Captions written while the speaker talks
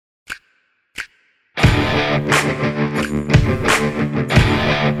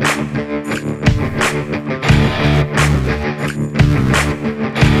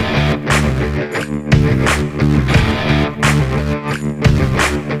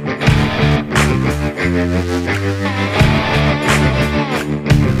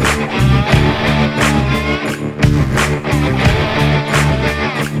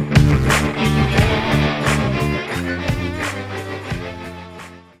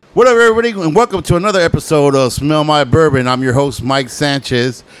What up, everybody, and welcome to another episode of Smell My Bourbon. I'm your host, Mike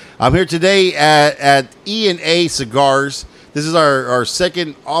Sanchez. I'm here today at E&A Cigars. This is our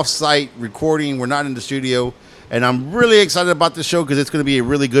second off-site recording. We're not in the studio, and I'm really excited about this show because it's going to be a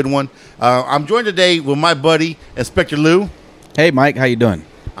really good one. I'm joined today with my buddy, Inspector Lou. Hey, Mike, how you doing?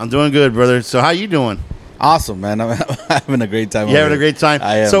 I'm doing good, brother. So how you doing? Awesome, man. I'm having a great time. You having a great time?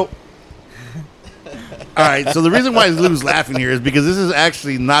 I am. So, all right, so the reason why Lou's laughing here is because this is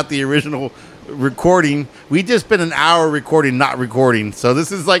actually not the original recording. We just spent an hour recording, not recording. So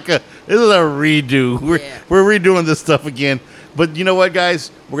this is a redo. We're redoing this stuff again. But you know what,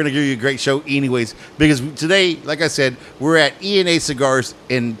 guys? We're going to give you a great show anyways. Because today, like I said, we're at E&A Cigars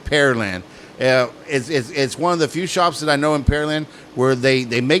in Pearland. It's one of the few shops that I know in Pearland where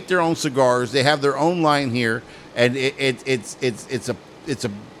they make their own cigars. They have their own line here, and it's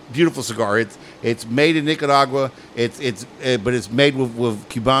a beautiful cigar. It's made in Nicaragua. But it's made with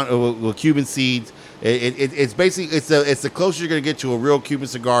Cuban seeds. It's basically it's the closest you're gonna get to a real Cuban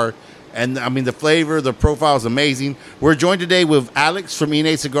cigar. And I mean the flavor, the profile is amazing. We're joined today with Alex from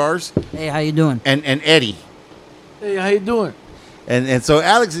E&A Cigars. Hey, how you doing? And Eddie. Hey, how you doing? And so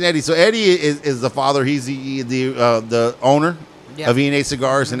Alex and Eddie. So Eddie is the father. He's the owner of E&A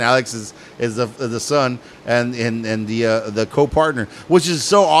Cigars, and Alex is the son and the co-partner, which is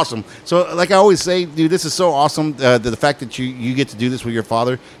so awesome. So like I always say, dude, this is so awesome. The fact that you get to do this with your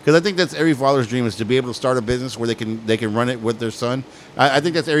father, because I think that's every father's dream, is to be able to start a business where they can run it with their son. I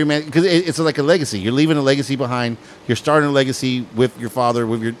think that's every man, because it's like a legacy. You're leaving a legacy behind. You're starting a legacy with your father,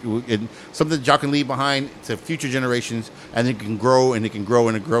 and something that y'all can leave behind to future generations, and it can grow and it can grow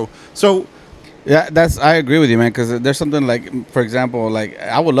and it grow. So. Yeah, I agree with you, man, because there's something like, for example, like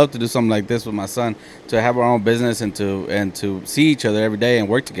I would love to do something like this with my son, to have our own business and to see each other every day and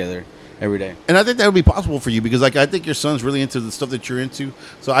work together every day. And I think that would be possible for you because, like, I think your son's really into the stuff that you're into.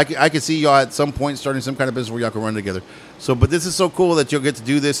 So I could see y'all at some point starting some kind of business where y'all can run together. So, but this is so cool that you'll get to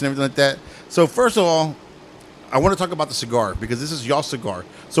do this and everything like that. So first of all, I want to talk about the cigar because this is y'all's cigar.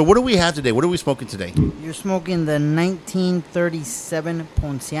 So what do we have today? What are we smoking today? You're smoking the 1937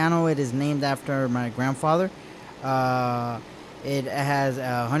 Ponciano. It is named after my grandfather. It has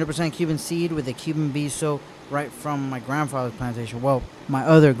 100% Cuban seed with a Cuban viso right from my grandfather's plantation. Well, my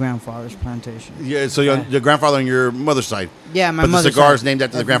other grandfather's plantation. Yeah, so your grandfather on your mother's side. Yeah, my mother's side. But the cigar is named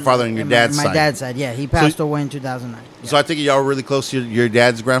after the grandfather on your dad's side. My dad's side, yeah. He passed away in 2009. Yeah. So I think y'all were really close to your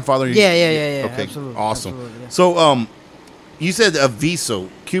dad's grandfather? Yeah. Okay, absolutely. Awesome. Absolutely, yeah. So you said a viso,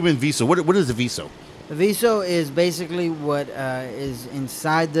 Cuban viso. What is a viso? The viso is basically what is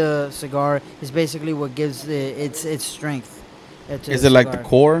inside the cigar. Is basically what gives its strength. Is it like the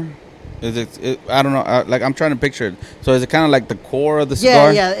core? Is it? I don't know. Like I'm trying to picture it. So is it kind of like the core of the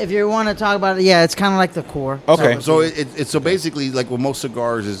cigar? Yeah. If you want to talk about it, it's kind of like the core. Okay. So it's basically like with most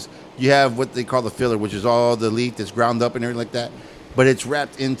cigars is you have what they call the filler, which is all the leaf that's ground up and everything like that, but it's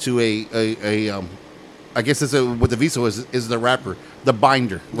wrapped into a I guess what the viso is the wrapper, the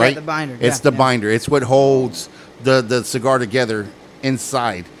binder, right? Yeah, the binder. It's the binder. It's what holds the cigar together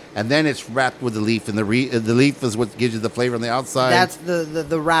inside. And then it's wrapped with the leaf, and the leaf is what gives you the flavor on the outside. That's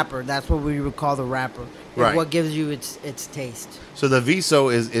the wrapper. That's what we would call the wrapper. Right. What gives you its taste. So the viso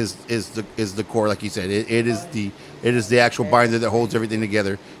is the core, like you said. It is the actual binder that holds everything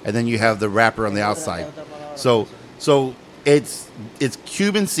together, and then you have the wrapper on the outside. So it's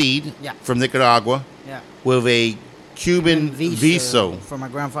Cuban seed from Nicaragua with a Cuban viso from my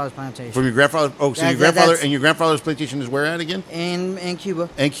grandfather's plantation. From your grandfather? Oh, so your grandfather and your grandfather's plantation is where at again? In Cuba.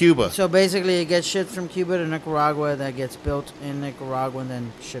 In Cuba. So basically, it gets shipped from Cuba to Nicaragua. That gets built in Nicaragua and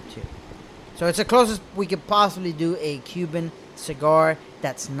then shipped here. So it's the closest we could possibly do a Cuban cigar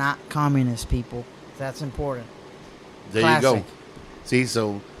that's not communist, people. That's important. There Classic. You go. See,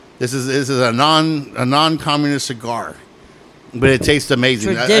 so this is a non-communist cigar, but it tastes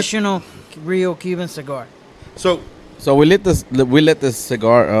amazing. Traditional real Cuban cigar. So we lit this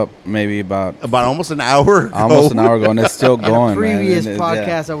cigar up maybe about almost an hour ago. Almost an hour ago, and it's still going. Previous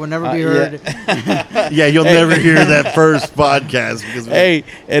podcast that will never be heard. Yeah, you'll never hear that first podcast. Hey,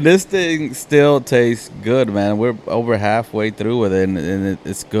 and this thing still tastes good, man. We're over halfway through with it, and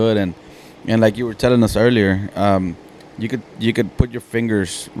it's good. And like you were telling us earlier, You could put your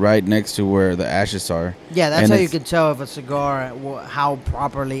fingers right next to where the ashes are. Yeah, that's And how you it's- can tell if a cigar how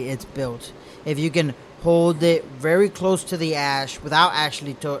properly it's built. If you can hold it very close to the ash without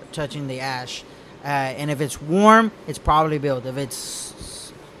actually touching the ash, and if it's warm, it's probably built. If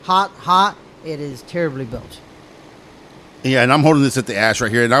it's hot, it is terribly built. Yeah, and I'm holding this at the ash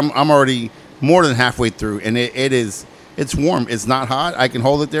right here, and I'm already more than halfway through, and it's warm. It's not hot. I can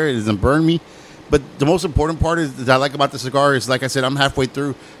hold it there. It doesn't burn me. But the most important part is that I like about the cigar is, like I said, I'm halfway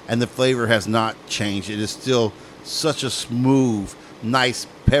through, and the flavor has not changed. It is still such a smooth, nice,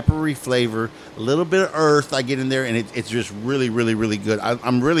 peppery flavor. A little bit of earth I get in there, and it's just really, really, really good.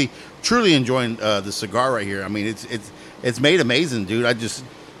 I'm really, truly enjoying the cigar right here. I mean, it's made amazing, dude.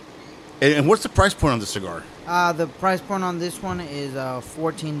 And what's the price point on the cigar? The price point on this one is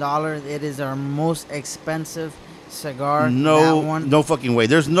 $14. It is our most expensive cigar. That one. No fucking way.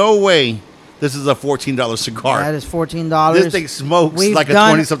 There's no way this is a $14 cigar. That is $14. This thing smokes like a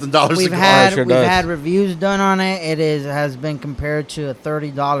 $20-something cigar. Sure We've does. had reviews done on it. Has been compared to a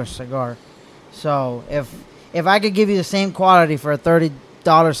 $30 cigar. So if I could give you the same quality for a $30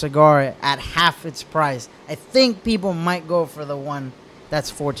 cigar at half its price, I think people might go for the one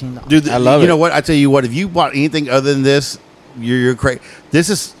that's $14. Dude, I love you it. know what? I tell you what, if you bought anything other than this, you're crazy.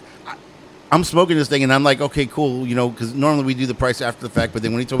 I'm smoking this thing, and I'm like, okay, cool, because normally we do the price after the fact, but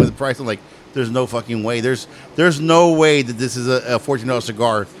then when he told me the price, I'm like, there's no fucking way. There's no way that this is a $14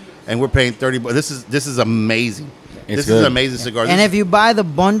 cigar, and we're paying $30. But this is amazing. This is good. an amazing cigar. And if you buy the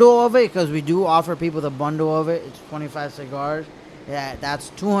bundle of it, because we do offer people the bundle of it, it's 25 cigars. Yeah, that's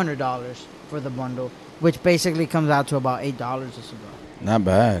 $200 for the bundle, which basically comes out to about $8 a cigar. Not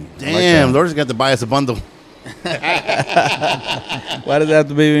bad. Damn, Lord's got to buy us a bundle. Why does it have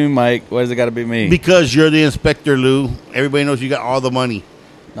to be me, Mike? Why does it got to be me? Because you're the inspector, Lou. Everybody knows you got all the money.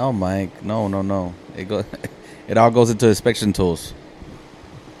 No, Mike. No. It all goes into inspection tools.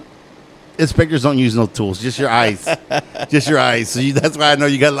 Inspectors don't use no tools, just your eyes. Just your eyes. So that's why I know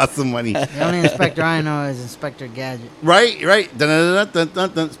you got lots of money. The only inspector I know is Inspector Gadget. Right. Dun, dun, dun, dun,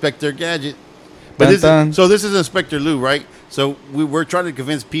 dun, dun, Inspector Gadget. But Dun, dun. this is Inspector Lou, right? So we're trying to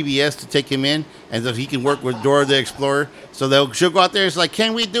convince PBS to take him in, and so he can work with Dora the Explorer. So she'll go out there. It's like,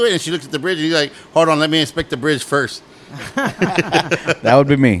 can we do it? And she looks at the bridge, and he's like, hold on, let me inspect the bridge first. That would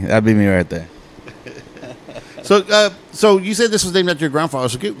be me. That'd be me right there. So you said this was named after your grandfather.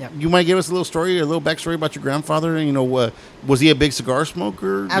 So Yep. you might give us a little story, a little backstory about your grandfather. Was he a big cigar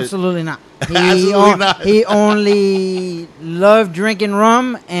smoker? Absolutely not. Absolutely not. He only loved drinking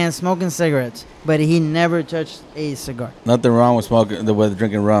rum and smoking cigarettes, but he never touched a cigar. Nothing wrong with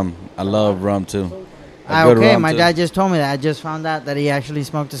drinking rum. I love rum too. A good Okay, rum, my too. dad just told me that. I just found out that he actually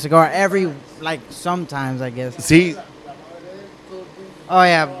smoked a cigar sometimes, I guess. See, Oh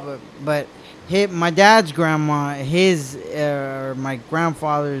yeah, but my dad's grandma, my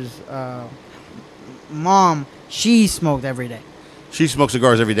grandfather's mom, she smoked every day. she smoked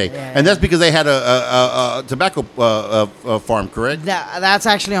cigars every day, Yeah. and that's because they had a tobacco farm, correct? That's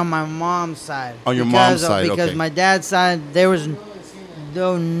actually on my mom's side. On your mom's side, because okay. my dad's side, there was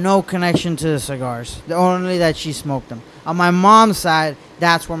no connection to the cigars. Only that she smoked them. On my mom's side,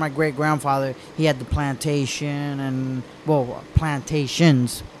 that's where my great grandfather, he had the plantation and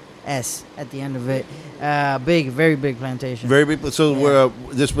plantations, S at the end of it. Very big plantation. Very big. So Yeah.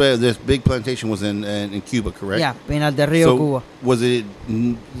 this big plantation was in Cuba, correct? Yeah, Pinar Del Rio, So Cuba.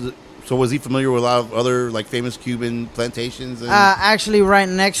 was he familiar with a lot of other famous Cuban plantations? Actually, right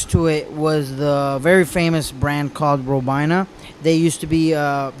next to it was the very famous brand called Robina. They used to be,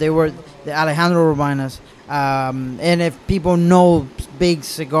 they were the Alejandro Robinas. And if people know big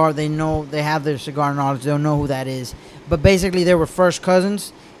cigar, they have their cigar knowledge. They'll know who that is. But basically, they were first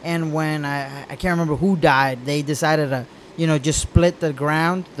cousins. And when I can't remember who died, they decided to, just split the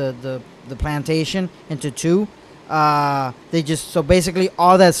ground, the plantation into two. So basically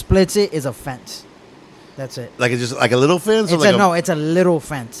all that splits it is a fence. That's it. Like it's just like a little fence? It's a little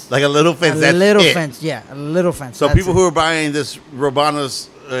fence. Like a little fence. A That's little it. fence, yeah, a little fence. So That's people it. who are buying this Robanas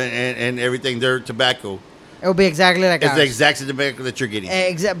and everything, their tobacco, It'll be exactly like it's ours. the exact same tobacco that you're getting.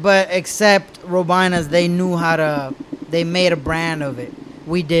 Except Robinas, they knew they made a brand of it.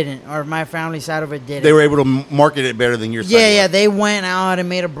 We didn't, or my family side of it didn't. They were able to market it better than your side. Yeah, was. they went out and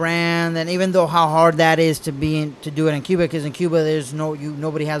made a brand, and even though how hard that is to do it in Cuba, because in Cuba there's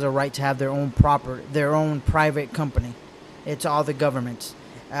nobody has a right to have their own private company. It's all the governments.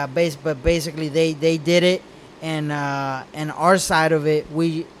 But basically they did it, and our side of it,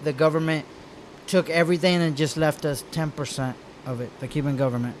 the government took everything and just left us 10% of it. The Cuban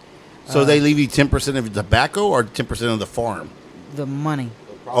government. So they leave you 10% of the tobacco or 10% of the farm? The money.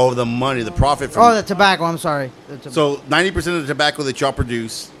 Oh, the money, the profit from. the tobacco. I'm sorry. So 90% of the tobacco that y'all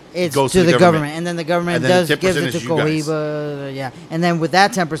produce goes to the government, and then the government And then gives 10% it to is you guys. Cohiba. Yeah, and then with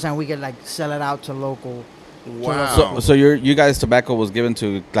that 10%, we could like sell it out to local. Wow. So you guys' tobacco was given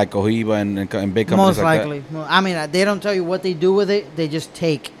to like Cohiba and big companies Most like likely. I mean, they don't tell you what they do with it. They just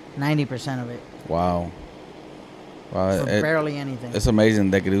take 90% of it that? Wow. for barely anything. It's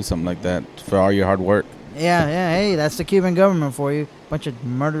amazing they could do something like that for all your hard work. Yeah. Hey, that's the Cuban government for you. Bunch of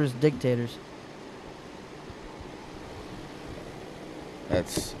murderous dictators.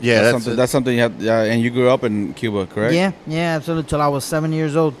 That's that's something you have. And you grew up in Cuba, correct? Yeah, absolutely. Till I was 7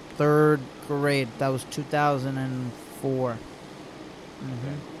 years old, third grade. That was 2004.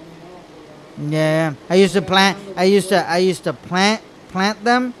 Yeah, I used to plant. I used to plant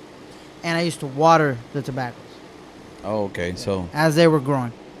them, and I used to water the tobaccos Oh, okay. So as they were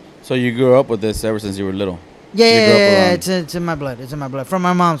growing. you grew up with this ever since you were little. Yeah, it's in my blood. It's in my blood. From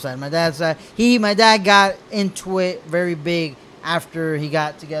my mom's side, my dad's side. My dad got into it very big after he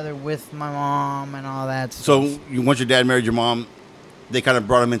got together with my mom and all that. So once your dad married your mom, they kind of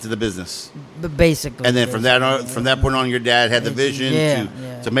brought him into the business. Basically. And then from that point on, your dad had the vision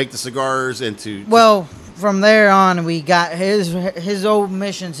Yeah. to make the cigars and to. Well, from there on, we got his old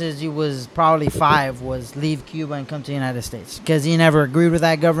mission since he was probably 5 was leave Cuba and come to the United States because he never agreed with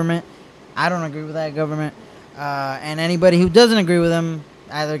that government. I don't agree with that government. And anybody who doesn't agree with him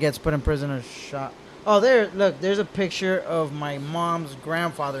either gets put in prison or shot. Oh, there's a picture of my mom's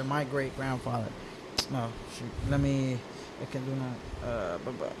grandfather, my great grandfather. No, shoot. I can do not.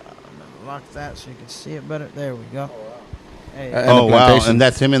 I'm gonna lock that so you can see it better. There we go. Hey. Oh wow! And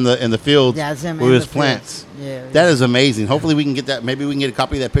that's him in the field. Yeah, that's him with in his the plants. field. Yeah, that is amazing. Hopefully, we can get that. Maybe we can get a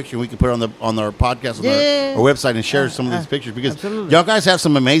copy of that picture and we can put it on our podcast on our website and share some of these pictures because absolutely. y'all guys have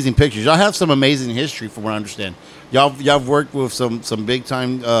some amazing pictures. Y'all have some amazing history, from what I understand. Y'all worked with some big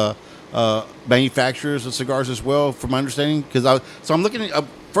time manufacturers of cigars as well, from my understanding. So I'm looking at.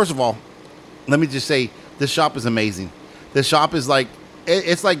 First of all, let me just say this shop is amazing. This shop is like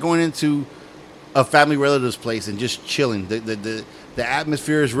it's like going into a family relative's place and just chilling. The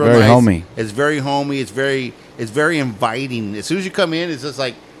atmosphere is real very nice. Homey. It's very homey. It's very inviting. As soon as you come in, it's just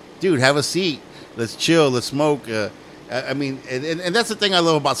like, dude, have a seat. Let's chill. Let's smoke. I mean, and that's the thing I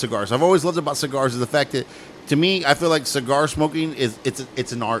love about cigars. I've always loved about cigars is the fact that, to me, I feel like cigar smoking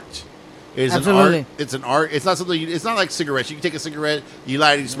it's an art. It's absolutely. an art. It's an art. It's not something. It's not like cigarettes. You can take a cigarette, you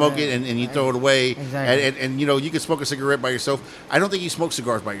light it, you smoke it, and you throw it away. Exactly. And you know you can smoke a cigarette by yourself. I don't think you smoke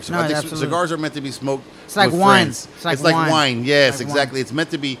cigars by yourself. No, I think absolutely. cigars are meant to be smoked. It's like with wine. friends. It's like wine. Yes, like exactly. wine. It's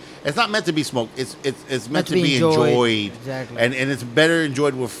meant to be. It's not meant to be smoked. It's meant to be enjoyed. enjoyed. Exactly. And it's better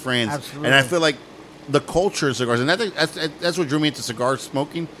enjoyed with friends. Absolutely. And I feel like the culture of cigars, and I think that's what drew me into cigar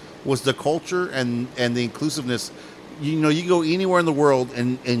smoking, was the culture and the inclusiveness. You know, you go anywhere in the world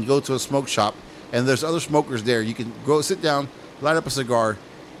and go to a smoke shop, and there's other smokers there. You can go sit down, light up a cigar,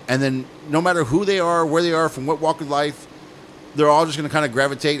 and then no matter who they are, where they are, from what walk of life, they're all just going to kind of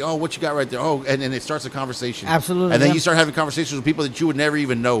gravitate. Oh, what you got right there? Oh, and then it starts a conversation. Absolutely. And then yeah. you start having conversations with people that you would never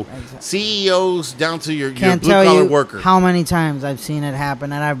even know. Exactly. CEOs down to your Can't blue tell collar you worker. how many times I've seen it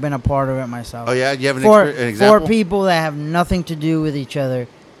happen, and I've been a part of it myself. Oh yeah, you have an example. Four people that have nothing to do with each other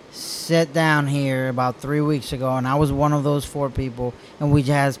sat down here about 3 weeks ago, and I was one of those 4 people, and we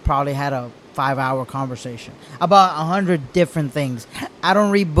just probably had a 5-hour conversation about 100 different things. I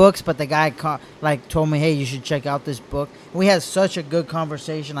don't read books, but the guy told me, "Hey, you should check out this book." We had such a good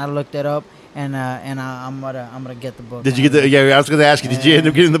conversation. I looked it up, and I'm gonna get the book. Did you get the? Yeah, I was going to ask you. Did you end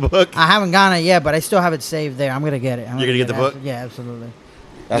up getting the book? I haven't gotten it yet, but I still have it saved there. I'm gonna get it. You're gonna get the book? Yeah, absolutely.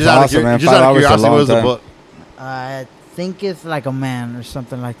 That's Just out of awesome, man. Just 5 out of hours is a curiosity, long what was the time. book? I think it's like a man or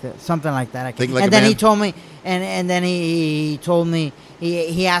something like that. Something like that. Think Like and a then Man? he told me, and then he told me,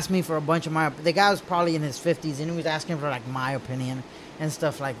 he asked me for a bunch of the guy was probably in his 50s, and he was asking for like my opinion and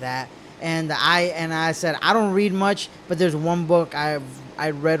stuff like that. And I said, I don't read much, but there's one book I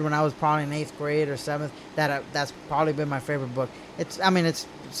read when I was probably in 8th grade or 7th that's probably been my favorite book. It's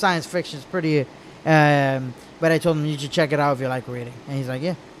science fiction. It's pretty, but I told him you should check it out if you like reading, and he's like,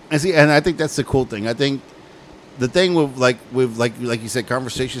 yeah. And I think that's the cool thing. I think the thing with like you said,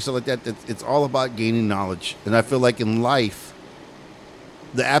 conversation, stuff like that, it's all about gaining knowledge. And I feel like in life,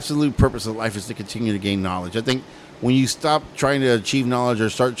 the absolute purpose of life is to continue to gain knowledge. I think when you stop trying to achieve knowledge or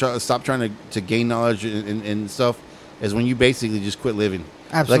stop trying to gain knowledge and stuff, is when you basically just quit living.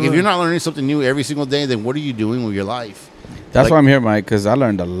 Absolutely. Like if you're not learning something new every single day, then what are you doing with your life? That's why I'm here, Mike, because I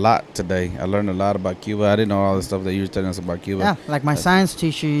learned a lot today. I learned a lot about Cuba. I didn't know all the stuff that you were telling us about Cuba. Yeah, like my science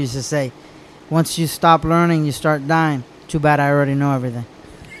teacher used to say, once you stop learning, you start dying. Too bad I already know everything.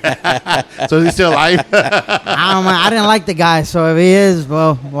 So is he still alive? I don't know. I didn't like the guy, so if he is,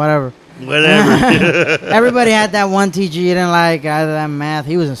 well, whatever. Whatever. Everybody had that one teacher you didn't like, either that math.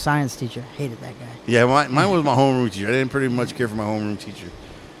 He was a science teacher. Hated that guy. Yeah, mine was my homeroom teacher. I didn't pretty much care for my homeroom teacher.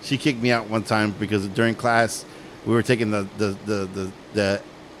 She kicked me out one time because during class we were taking the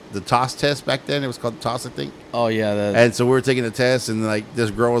TOS test back then. It was called TOS, I think. Oh yeah. And so we were taking the test, and like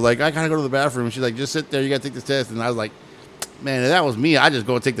this girl was like, "I gotta go to the bathroom." She's like, "Just sit there. You gotta take this test." And I was like, "Man, if that was me, I just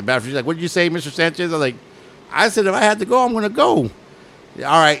go and take the bathroom." She's like, "What did you say, Mr. Sanchez?" I was like, "I said if I had to go, I'm gonna go."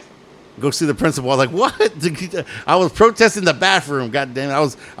 Yeah, all right. Go see the principal. I was like, "What?" I was protesting the bathroom. God damn it!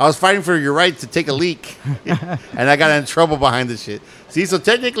 I was fighting for your right to take a leak, and I got in trouble behind this shit. See, so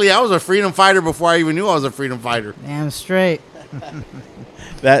technically, I was a freedom fighter before I even knew I was a freedom fighter. Damn straight.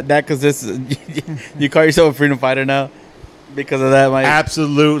 That because this you call yourself a freedom fighter now because of that, Mike.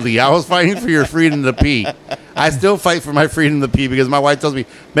 Absolutely, I was fighting for your freedom to pee. I still fight for my freedom to pee because my wife tells me,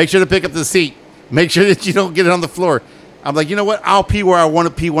 "Make sure to pick up the seat. Make sure that you don't get it on the floor." I'm like, you know what? I'll pee where I want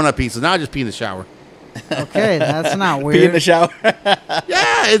to pee when I pee. So now I just pee in the shower. Okay, that's not weird. Pee in the shower.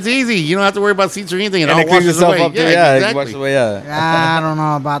 Yeah, it's easy. You don't have to worry about seats or anything. It And all it cleans washes itself away. up. Yeah, Yeah, exactly. washes away. Yeah. I don't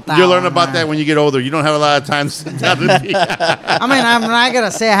know about that. You'll learn one, about man. that when you get older. You don't have a lot of time to sit down and pee. I mean, I'm not gonna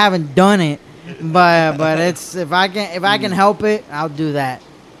say I haven't done it, but it's if I can help it, I'll do that.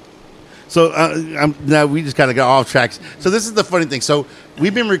 So now we just kind of got off tracks. So this is the funny thing. So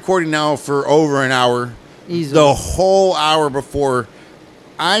we've been recording now for over an hour. Easily. The whole hour before,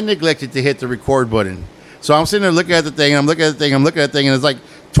 I neglected to hit the record button. So I'm sitting there looking at the thing, and I'm looking at the thing, and it's like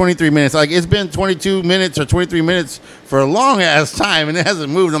 23 minutes. Like, it's been 22 minutes or 23 minutes for a long-ass time, and it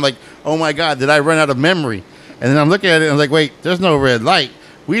hasn't moved. I'm like, oh, my God, did I run out of memory? And then I'm looking at it, and I'm like, wait, there's no red light.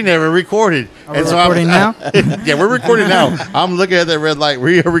 We never recorded. Are we recording now? Yeah, we're recording now. I'm looking at that red light.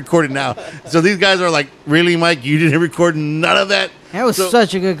 We are recording now. So these guys are like, really, Mike? You didn't record none of that? It was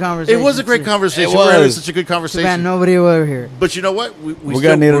such a good conversation. It was a great conversation. It We're having was. such a good Too bad conversation. nobody over here. But you know what? We're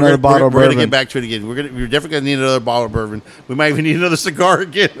gonna need another bottle of We're gonna bourbon. get back to it again. We're definitely gonna need another bottle of bourbon. We might even need another cigar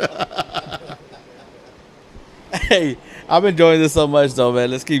again. Hey, I'm enjoying this so much, though,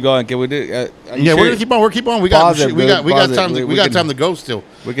 man. Let's keep going. Can we do? Yeah, we're gonna keep on. We're keep on. We got Pause it, we got pause it. time. We got time to go still.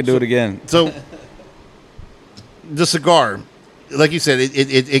 We can do it again. So the cigar, like you said,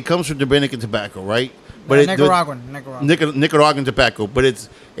 it comes from Dominican tobacco, right? But Nicaraguan. Nicaraguan tobacco, but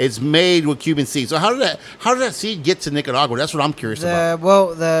it's made with Cuban seeds. So how did that seed get to Nicaragua? That's what I'm curious about.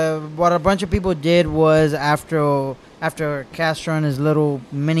 What a bunch of people did was after Castro and his little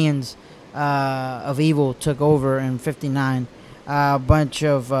minions of evil took over in '59, a bunch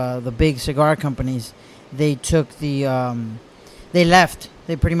of the big cigar companies, they took they left.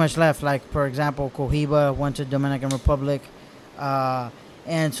 They pretty much left. Like, for example, Cohiba went to Dominican Republic.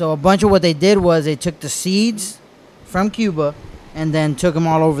 And so a bunch of what they did was they took the seeds from Cuba and then took them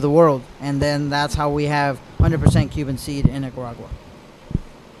all over the world. And then that's how we have 100% Cuban seed in Nicaragua.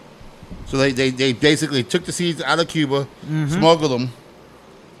 So they basically took the seeds out of Cuba, smuggled them,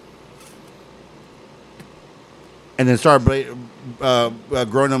 and then started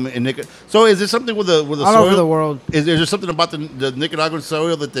growing them in Nicaragua. So is there something with the all soil? over the world. Is there something about the Nicaraguan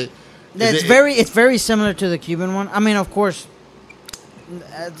soil that It's very similar to the Cuban one. I mean, of course,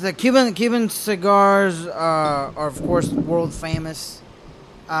 the Cuban cigars are of course world famous,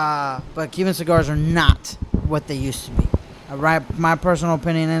 but Cuban cigars are not what they used to be. Right, my personal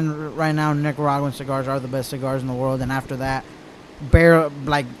opinion, and right now Nicaraguan cigars are the best cigars in the world, and after that,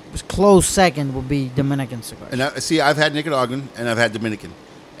 close second will be Dominican cigars. And I've had Nicaraguan and I've had Dominican,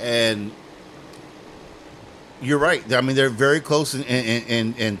 and you're right. I mean, they're very close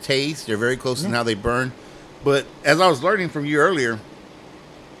in taste. They're very close in how they burn. But as I was learning from you earlier,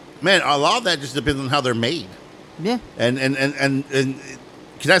 man, a lot of that just depends on how they're made. Yeah. And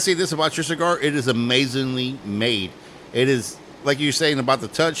can I say this about your cigar? It is amazingly made. It is, like you were saying about the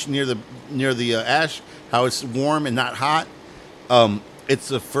touch near the ash, how it's warm and not hot. It's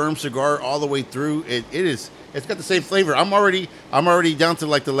a firm cigar all the way through. It's got the same flavor. I'm already down to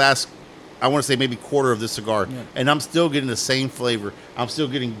like the last, I want to say maybe quarter of this cigar, and I'm still getting the same flavor. I'm still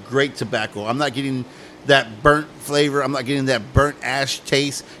getting great tobacco. I'm not getting that burnt flavor. I'm not getting that burnt ash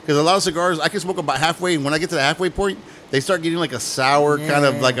taste, because a lot of cigars I can smoke about halfway, and when I get to the halfway point, they start getting like a sour kind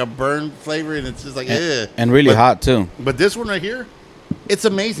of like a burn flavor, and it's just like and really hot too. But this one right here, it's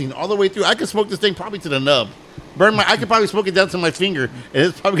amazing all the way through. I could smoke this thing probably to the nub. I could probably smoke it down to my finger, and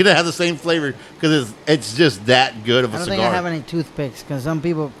it's probably gonna have the same flavor because it's just that good of a cigar. I don't think I have any toothpicks, because some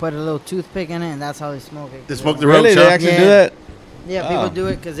people put a little toothpick in it, and that's how they smoke it. They smoke the Really, roach they up? actually do that? Yeah, people do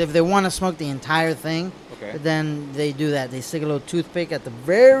it because if they want to smoke the entire thing, Okay. then they do that. They stick a little toothpick at the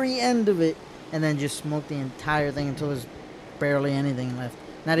very end of it, and then just smoke the entire thing until there's barely anything left.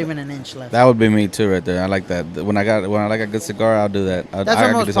 Not even an inch left. That would be me too, right there. I like that. When I like a good cigar, I'll do that. That's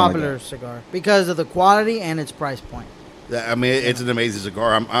our most popular cigar because of the quality and its price point. I mean, it's an amazing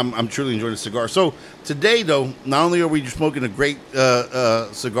cigar. I'm truly enjoying the cigar. So today, though, not only are we just smoking a great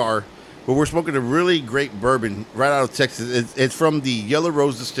cigar, but we're smoking a really great bourbon right out of Texas. It's from the Yellow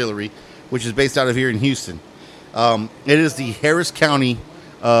Rose Distillery, which is based out of here in Houston. It is the Harris County.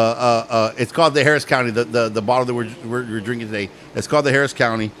 It's called the Harris County. The bottle that we're drinking today. It's called the Harris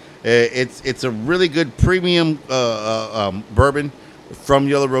County. It's a really good premium bourbon from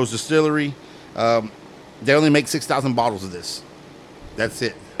Yellow Rose Distillery. They only make 6,000 bottles of this. That's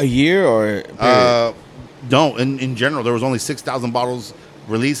it. A year or no? In general, there was only 6,000 bottles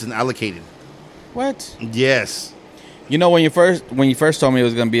released and allocated. what? Yes. You know, when you first told me it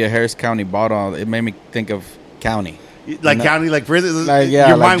was gonna be a Harris County bottle, it made me think of county. Like county, like prison. Yeah,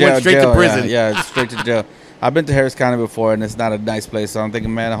 your like mind jail, went straight to prison. Yeah, straight to jail. I've been to Harris County before, and it's not a nice place. So I'm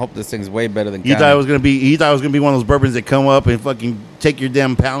thinking, man, I hope this thing's way better than You county. thought it was gonna be one of those bourbons that come up and fucking take your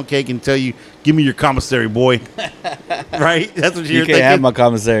damn pound cake and tell you, "Give me your commissary, boy." Right? That's what you you're can't thinking. have my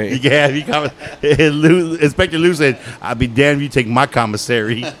commissary. You can have your commissary. Inspector Lou said, "I'd be damned if you take my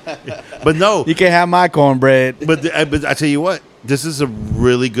commissary." But no. You can't have my cornbread. But I tell you what, this is a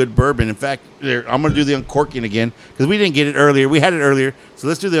really good bourbon. In fact, I'm going to do the uncorking again because we didn't get it earlier. We had it earlier. So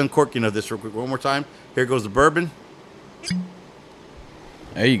let's do the uncorking of this real quick. One more time. Here goes the bourbon.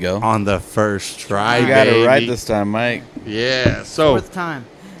 There you go. On the first try, You got baby. it right this time, Mike. Yeah. So Fourth time.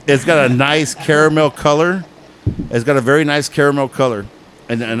 it's got a nice caramel color. It's got a very nice caramel color.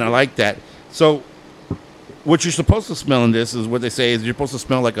 And I like that. So what you're supposed to smell in this is what they say is you're supposed to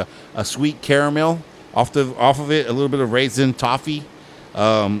smell like a sweet caramel off of it, a little bit of raisin, toffee,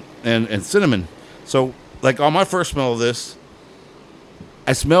 and cinnamon. So like on my first smell of this,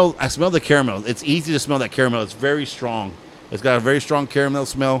 I smell the caramel. It's easy to smell that caramel. It's very strong. It's got a very strong caramel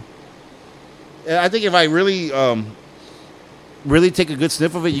smell. And I think if I really take a good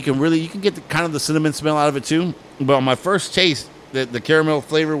sniff of it, you can get kind of the cinnamon smell out of it too. But on my first taste, the caramel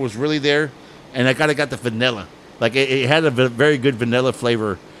flavor was really there, and I kind of got the vanilla. Like it had a very good vanilla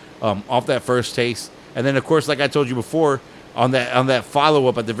flavor off that first taste. And then of course, like I told you before, on that follow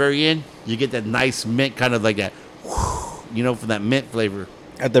up at the very end, you get that nice mint, kind of like that, from that mint flavor.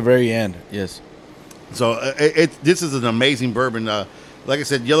 At the very end, yes. So this is an amazing bourbon. Like I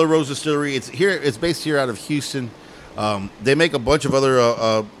said, Yellow Rose Distillery. It's based here out of Houston. They make a bunch of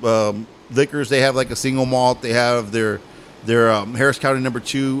other liquors. They have like a single malt. They have their Harris County No.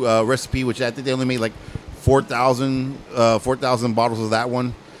 2 recipe, which I think they only made like 4,000 bottles of that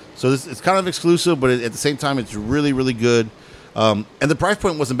one. So it's kind of exclusive, but at the same time, it's really, really good. And the price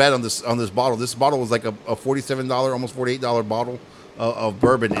point wasn't bad on this bottle. This bottle was like a $47, almost $48 bottle of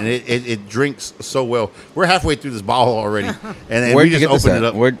bourbon, and it drinks so well. We're halfway through this bottle already, and we just opened it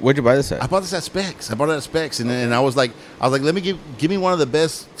up. Where'd you buy this at? I bought this at Specs. And I was like, let me give me one of the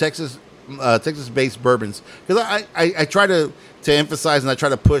best Texas-based bourbons, because I try to emphasize and I try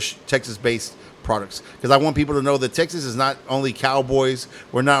to push Texas-based products, because I want people to know that Texas is not only cowboys.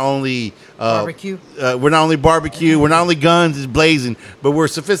 We're not only Barbecue. We're not only barbecue. We're not only guns is blazing, but we're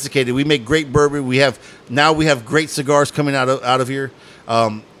sophisticated. We make great bourbon. We have great cigars coming out of here.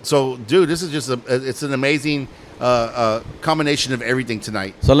 So, dude, this is just it's an amazing combination of everything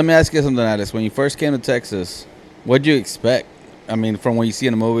tonight. So let me ask you something, Alex. When you first came to Texas, what'd you expect? I mean, from what you see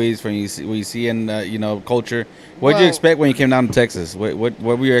in the movies, from what you see in culture, what did you expect when you came down to Texas? What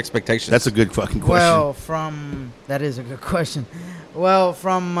were your expectations? That's a good fucking question. Well, that is a good question. Well,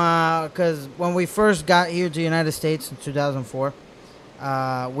 because when we first got here to the United States in 2004,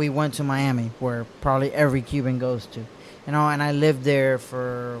 we went to Miami, where probably every Cuban goes to, and I lived there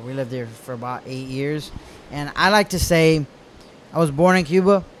for about 8 years, and I like to say, I was born in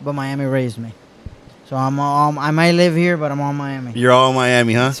Cuba, but Miami raised me. So I might live here, but I'm all Miami. You're all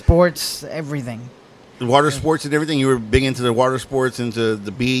Miami, huh? Sports, everything. The water sports and everything. You were big into the water sports, into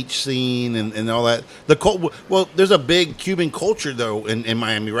the beach scene, and all that. Well, there's a big Cuban culture though in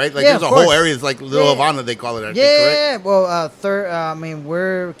Miami, right? Like there's a whole area. It's like Little Havana, they call it. I think, correct? Well,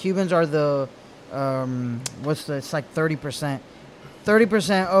 we're Cubans are the it's like 30%.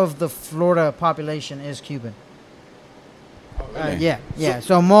 30% of the Florida population is Cuban. Really? Yeah.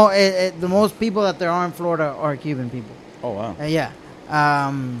 So the most people that there are in Florida are Cuban people. Oh wow. Yeah.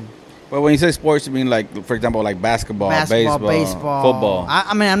 Well, when you say sports, you mean like, for example, like basketball, baseball, football.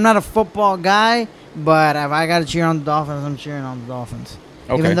 I mean, I'm not a football guy, but if I got to cheer on the Dolphins, I'm cheering on the Dolphins.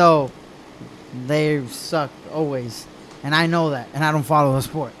 Okay. Even though they suck always, and I know that, and I don't follow the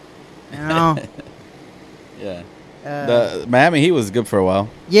sport. You know. Yeah. The Miami Heat was good for a while.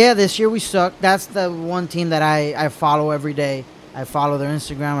 Yeah, this year we sucked. That's the one team that I follow every day. I follow their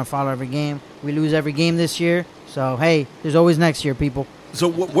Instagram. I follow every game. We lose every game this year. So, hey, there's always next year, people. So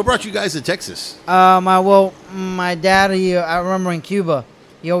what brought you guys to Texas? My dad, I remember in Cuba,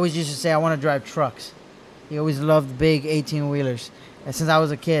 he always used to say, I want to drive trucks. He always loved big 18-wheelers since I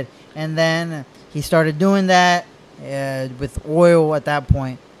was a kid. And then he started doing that with oil at that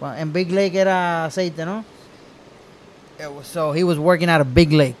point. Well, and Big Lake era aceite, no? So he was working at a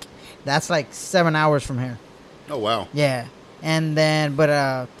Big Lake. That's like 7 hours from here. Oh, wow. Yeah. And then,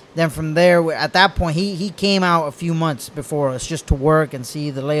 then from there, at that point, he came out a few months before us just to work and see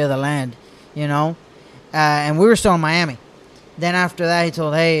the lay of the land, you know? And we were still in Miami. Then after that, he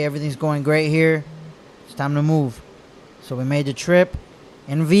told, hey, everything's going great here. It's time to move. So we made the trip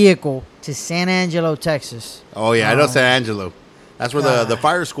in vehicle to San Angelo, Texas. Oh, yeah. I know San Angelo. That's where the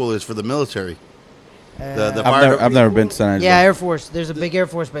fire school is for the military. I've never been to San Angelo. Yeah, Air Force. There's a big Air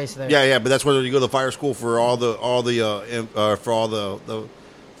Force base there. Yeah, but that's where you go to the fire school for all the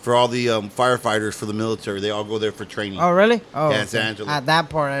firefighters for the military. They all go there for training. Oh, really? Oh, yeah, San Angelo. That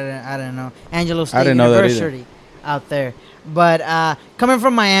part I didn't know. Angelo State I didn't know University out there. But coming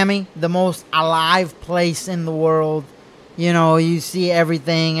from Miami, the most alive place in the world, you know, you see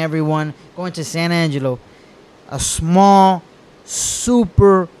everything, everyone. Going to San Angelo, a small,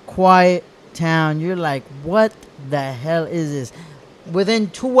 super quiet town. You're like, what the hell is this? Within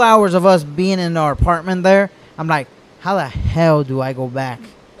 2 hours of us being in our apartment there, I'm like, how the hell do I go back?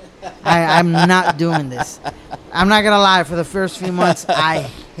 I'm not doing this. I'm not gonna lie, for the first few months I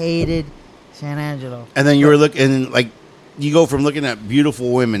hated San Angelo. And then you were looking, like, you go from looking at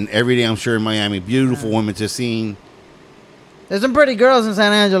beautiful women every day, I'm sure, in Miami, beautiful women, to seeing. There's some pretty girls in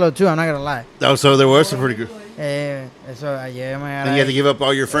San Angelo too, I'm not gonna lie. Oh, so there were some pretty good. Yeah, man. And you had to give up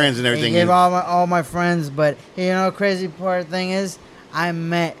all your friends and everything. I gave all my friends, but you know, the crazy part thing is, I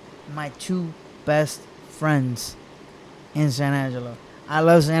met my 2 best friends in San Angelo. I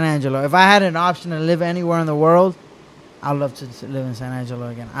love San Angelo. If I had an option to live anywhere in the world, I'd love to live in San Angelo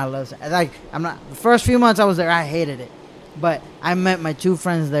again. I love the first few months I was there, I hated it, but I met my 2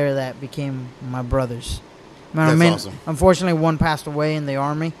 friends there that became my brothers. That's awesome. Unfortunately, one passed away in the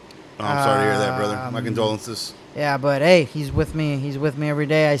army. Oh, I'm sorry to hear that, brother. My condolences. Yeah, but hey, he's with me. He's with me every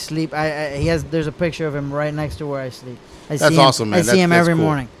day. I sleep. There's a picture of him right next to where I sleep. That's awesome, man. I see him every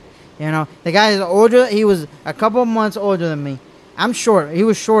morning. You know, the guy is older. He was a couple months older than me. I'm short. He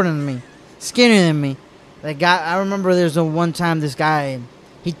was shorter than me, skinnier than me. The guy. I remember there's one time this guy,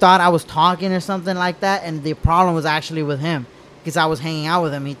 he thought I was talking or something like that, and the problem was actually with him because I was hanging out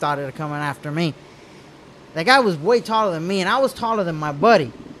with him. He thought it was coming after me. That guy was way taller than me, and I was taller than my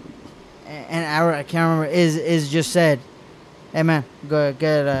buddy. And I can't remember. Is just said, "Hey man, go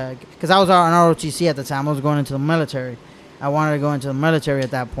get," because I was on ROTC at the time. I was going into the military. I wanted to go into the military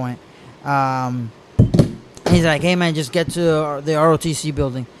at that point. He's like, "Hey man, just get to the ROTC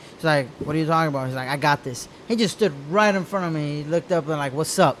building." He's like, "What are you talking about?" He's like, "I got this." He just stood right in front of me. He looked up and like,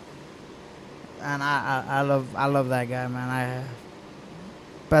 "What's up?" And I love that guy, man.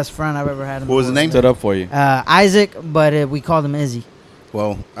 Best friend I've ever had. What was the name? Stood up for you. Isaac, but we called him Izzy.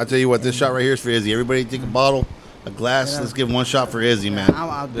 Well, I tell you what, this shot right here is for Izzy. Everybody take a bottle, a glass. Let's give one shot for Izzy, man.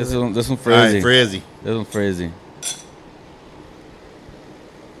 I'll do This it. one's for All Izzy. right, for Izzy. This one's for Izzy.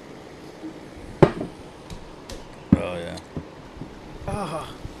 Oh yeah.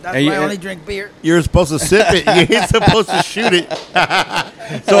 That's Hey, why I you- only drink beer. You're supposed to sip it. You ain't supposed to shoot it.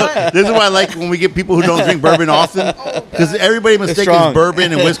 So this is why I like when we get people who don't drink bourbon often, because everybody mistakes strong.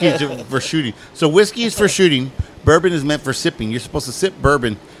 bourbon and whiskey for shooting. So whiskey is for shooting. Bourbon is meant for sipping. You're supposed to sip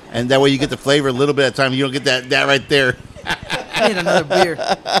bourbon, and that way you get the flavor a little bit at a time. You don't get that right there. I need another beer.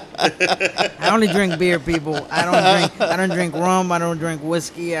 I only drink beer, people. I don't drink rum. I don't drink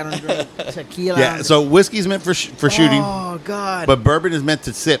whiskey. I don't drink tequila. Yeah. So whiskey's meant for shooting, Oh God. but bourbon is meant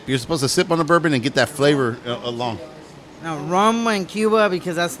to sip. You're supposed to sip on the bourbon and get that flavor along. Now rum in Cuba,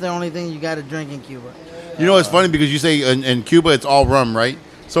 because that's the only thing you got to drink in Cuba. You know, it's funny because you say in Cuba it's all rum, right?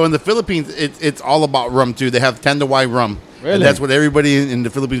 So in the Philippines, it's all about rum too. They have Tanduay rum. Really? And that's what everybody in the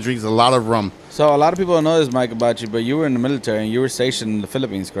Philippines drinks, a lot of rum. So a lot of people don't know this, Mike, about you, but you were in the military and you were stationed in the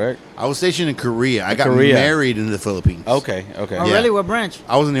Philippines, correct? I was stationed in Korea. I got Korea. married in the Philippines. Okay. Oh Yeah. really? What branch?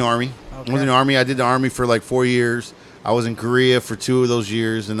 I was in the Army. Okay. I was in the Army. I did the Army for like 4 years. I was in Korea for 2 of those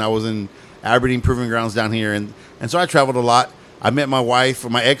years, and I was in Aberdeen Proving Grounds down here. And so I traveled a lot. I met my wife, or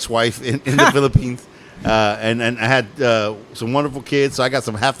my ex-wife, in the Philippines. And I had some wonderful kids. So I got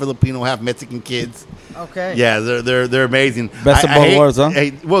some half Filipino, half Mexican kids. Okay. Yeah, they're amazing. Best of both worlds, huh?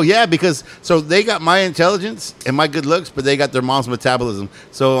 Well, yeah, because so they got my intelligence and my good looks, but they got their mom's metabolism.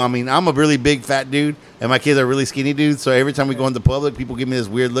 So I mean, I'm a really big fat dude, and my kids are really skinny dudes. So every time we go into public, people give me this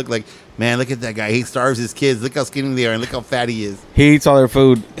weird look, like, man, look at that guy. He starves his kids. Look how skinny they are, and look how fat he is. He eats all their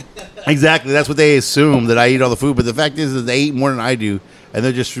food. Exactly. That's what they assume, that I eat all the food. But the fact is that they eat more than I do, and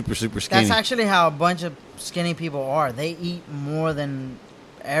they're just super, super skinny. That's actually how a bunch of skinny people are. They eat more than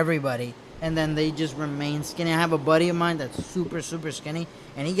everybody, and then they just remain skinny. I have a buddy of mine that's super, super skinny,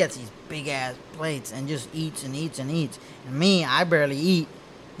 and he gets these big-ass plates and just eats and eats and eats. And me, I barely eat,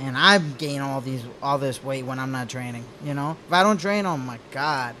 and I gain all this weight when I'm not training, you know? If I don't train, oh, my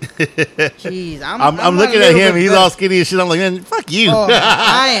God. Jeez. I'm looking at him. He's all skinny and shit. I'm like, man, fuck you. Oh,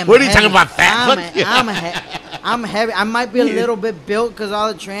 I am What are you heavy. talking about, fat? Fuck you. I'm heavy. I might be a little bit built because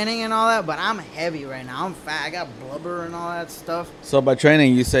all the training and all that, but I'm heavy right now. I'm fat. I got blubber and all that stuff. So by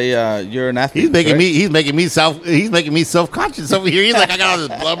training, you say you're an athlete. He's making me self-conscious over here. He's like, I got all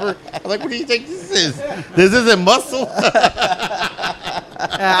this blubber. I'm like, what do you think this is? This isn't muscle.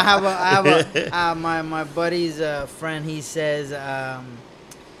 I have my buddy's friend. He says I'm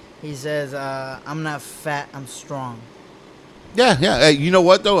not fat. I'm strong. Yeah. Hey, you know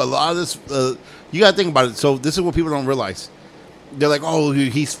what though? A lot of this, you gotta think about it. So this is what people don't realize. They're like, oh,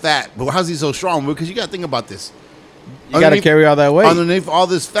 he's fat, but how's he so strong? Because you gotta think about this. You got to carry all that weight. Underneath all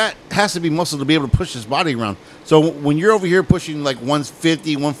this fat has to be muscle to be able to push his body around. So when you're over here pushing like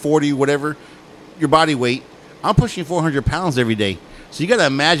 150, 140, whatever, your body weight, I'm pushing 400 pounds every day. So you got to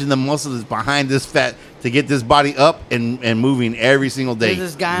imagine the muscle that's behind this fat to get this body up and moving every single day.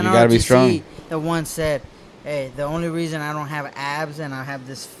 There's this guy on You gotta be strong. RTC that once said, hey, the only reason I don't have abs and I have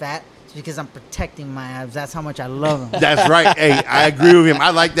this fat is because I'm protecting my abs. That's how much I love them. That's right. Hey, I agree with him.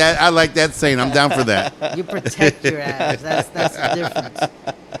 I like that saying. I'm down for that. You protect your abs. That's the difference.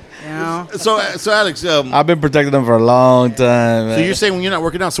 You know? So Alex, I've been protecting them for a long time. so you're saying when you're not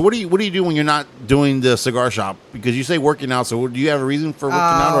working out. So what do you do when you're not doing the cigar shop? Because you say working out. So do you have a reason for working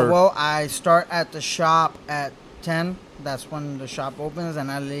out? Or? Well, I start at the shop at 10. That's when the shop opens,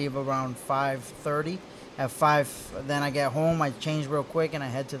 and I leave around 5:30. At 5, then I get home. I change real quick, and I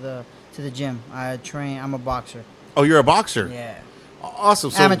head to the gym. I train. I'm a boxer. Oh, you're a boxer. Yeah. Awesome.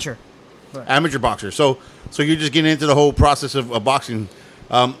 So, Amateur. Amateur boxer. So you're just getting into the whole process of boxing.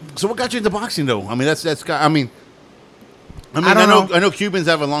 So what got you into boxing though? I mean, I know Cubans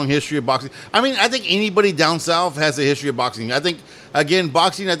have a long history of boxing. I mean, I think anybody down south has a history of boxing. I think again,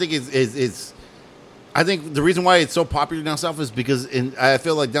 boxing. I think is I think the reason why it's so popular down south is because I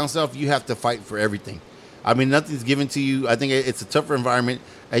feel like down south you have to fight for everything. I mean, nothing's given to you. I think it's a tougher environment,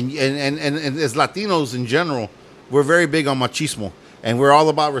 and as Latinos in general, we're very big on machismo, and we're all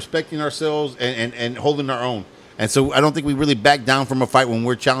about respecting ourselves and holding our own. And so I don't think we really back down from a fight when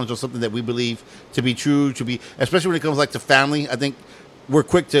we're challenged on something that we believe to be true, especially when it comes like to family. I think we're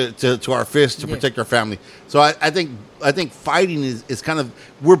quick to our fists to protect our family. So I think fighting is kind of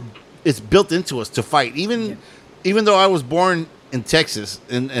it's built into us to fight. Even though I was born in Texas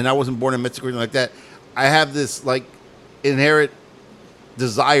and I wasn't born in Mexico or anything like that, I have this like inherent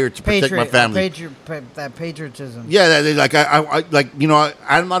desire to protect my family. That patriotism. Yeah,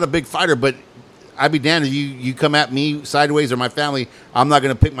 I'm not a big fighter, but I'd be damned if you come at me sideways or my family. I'm not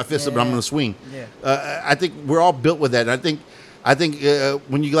going to pick my fist up, but I'm going to swing. Yeah. I think we're all built with that. And I think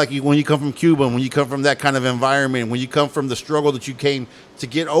when you come from Cuba, when you come from that kind of environment, when you come from the struggle that you came to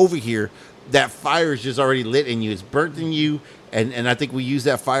get over here, that fire is just already lit in you. It's burnt in you, and I think we use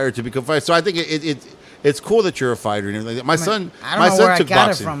that fire to become fire. So I think it's cool that you're a fighter and everything. My son took boxing. I don't know where I got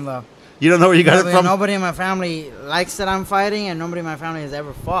it from, though. You don't know where you got it from? Nobody in my family likes that I'm fighting, and nobody in my family has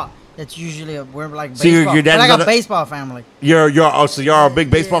ever fought. It's usually we're like so baseball. Your dad's we're like a baseball family. You're a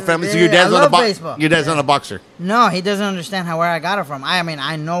big baseball family. So your dad's not a boxer. Your dad's not a boxer. No, he doesn't understand where I got it from. I mean,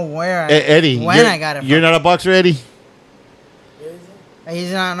 I know where Eddie, I got it from. You're not a boxer, Eddie?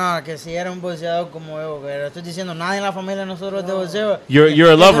 He's not, no, que si era un boxeador como yo, que le estoy diciendo, nadie en la familia de nosotros es de boxeo.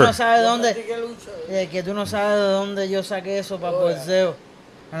 You're a lover. Tú no sabes dónde, que tú no sabes de dónde yo saqué eso para boxeo.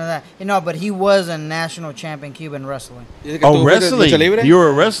 You know, but he was a national champion Cuban wrestling. Oh, wrestling? You were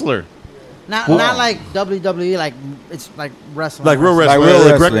a wrestler. Not like WWE, like it's like wrestling. Like real wrestling. Like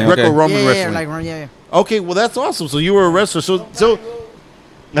real wrestling. Greco-Roman wrestling. Yeah. Okay, well that's awesome. So you were a wrestler. So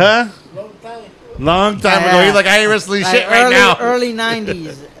huh? Long time ago. He's like, I ain't wrestling shit right now. Early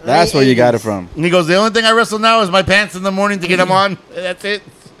 90s. That's where you got it from. And he goes, the only thing I wrestle now is my pants in the morning to get them on. That's it.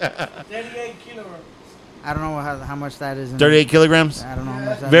 38 kilograms. I don't know how much that is. 38 kilograms? I don't know how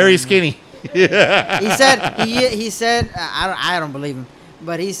much that Very is. skinny. He said, I don't believe him.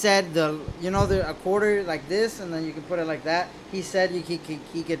 But he said a quarter like this, and then you can put it like that. He said he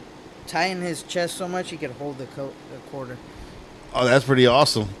could tighten his chest so much he could hold the quarter. Oh, that's pretty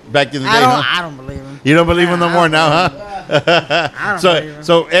awesome. Back in the day, I don't believe him. You don't believe him no more now, huh? I don't believe him.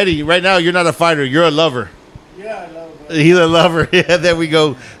 So Eddie, right now you're not a fighter. You're a lover. Yeah, I love it. He's a lover. Yeah, there we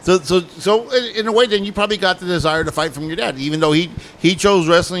go. So in a way, then you probably got the desire to fight from your dad, even though he chose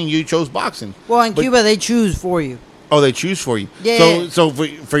wrestling, you chose boxing. Well, in Cuba, they choose for you. Oh, they choose for you. Yeah. So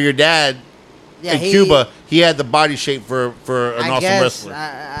for your dad in Cuba, he had the body shape for an awesome wrestler.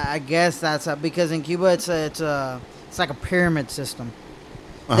 I guess that's because in Cuba it's like a pyramid system.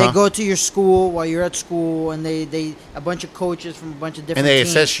 Uh-huh. They go to your school while you're at school, and they a bunch of coaches from a bunch of different And they teams,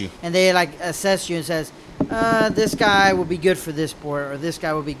 assess you. And they assess you and says, this guy will be good for this sport, or this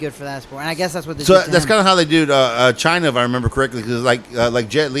guy will be good for that sport. And I guess that's what they do. So that's kind of how they do China, if I remember correctly, because like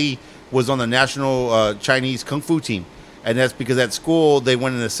Jet Li was on the national Chinese kung fu team, and that's because at school they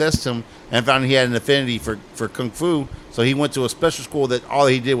went and assessed him and found he had an affinity for kung fu. So he went to a special school that all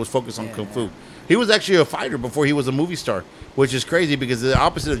he did was focus on kung fu. He was actually a fighter before he was a movie star, which is crazy because the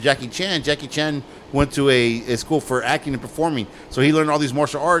opposite of Jackie Chan went to a school for acting and performing. So he learned all these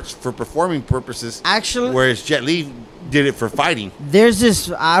martial arts for performing purposes. Actually, whereas Jet Li did it for fighting. There's this,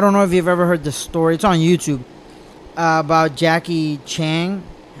 I don't know if you've ever heard this story. It's on YouTube about Jackie Chan.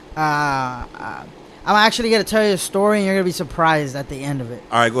 I'm actually going to tell you a story, and you're going to be surprised at the end of it.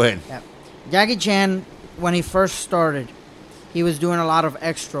 All right, go ahead. Yeah. Jackie Chan, when he first started, he was doing a lot of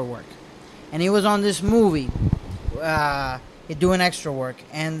extra work. And he was on this movie doing extra work.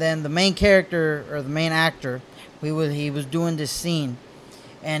 And then the main character, or the main actor, he was doing this scene.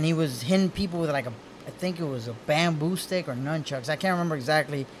 And he was hitting people with I think it was a bamboo stick or nunchucks. I can't remember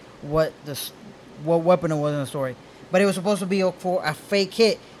exactly what weapon it was in the story. But it was supposed to be for a fake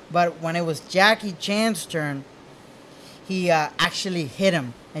hit. But when it was Jackie Chan's turn, he actually hit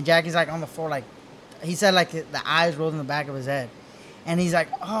him. And Jackie's on the floor, he said the eyes rolled in the back of his head. And he's like,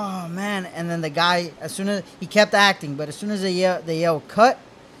 oh, man. And then the guy, as soon as he kept acting, but as soon as they yell cut,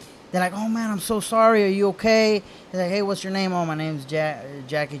 they're like, oh, man, I'm so sorry. Are you okay? He's like, hey, what's your name? Oh, my name's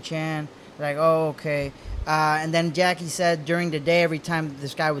Jackie Chan. They're like, oh, okay. And then Jackie said during the day, every time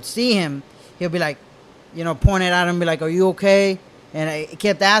this guy would see him, he'll be like, point it at him and be like, are you okay? And I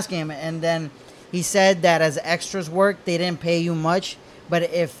kept asking him. And then he said that as extras work, they didn't pay you much. But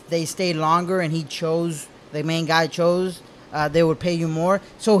if they stayed longer and the main guy chose, they would pay you more.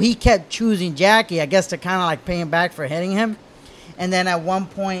 So he kept choosing Jackie, I guess, to kind of pay him back for hitting him. And then at one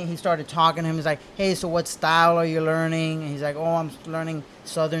point, he started talking to him. He's like, hey, so what style are you learning? And he's like, oh, I'm learning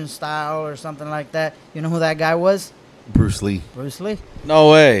Southern style or something like that. You know who that guy was? Bruce Lee. Bruce Lee? No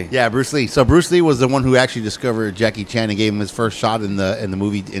way. Yeah, Bruce Lee. So Bruce Lee was the one who actually discovered Jackie Chan and gave him his first shot in the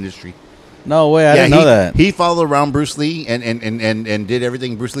movie industry. No way, I didn't know that. He followed around Bruce Lee and did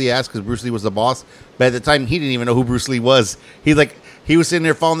everything Bruce Lee asked because Bruce Lee was the boss. But at the time, he didn't even know who Bruce Lee was. He was sitting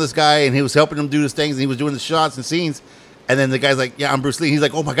there following this guy, and he was helping him do his things, and he was doing the shots and scenes. And then the guy's like, yeah, I'm Bruce Lee. He's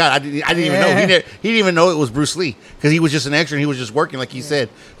like, oh, my God, I didn't even know. He didn't even know it was Bruce Lee because he was just an extra, and he was just working, like he said.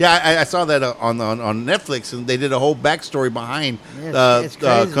 Yeah, I saw that on Netflix, and they did a whole backstory behind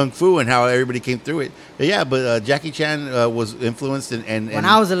Kung Fu and how everybody came through it. But Jackie Chan was influenced. And when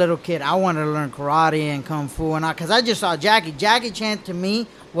I was a little kid, I wanted to learn karate and Kung Fu, because I just saw Jackie. Jackie Chan, to me,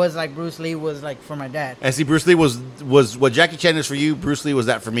 was like Bruce Lee was for my dad. And see, Bruce Lee was what Jackie Chan is for you. Bruce Lee was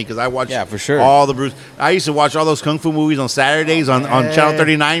that for me because I watched for sure all the Bruce. I used to watch all those kung fu movies on Saturdays on Channel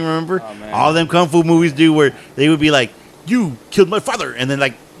 39. Remember all them kung fu movies where they would be like, "You killed my father," and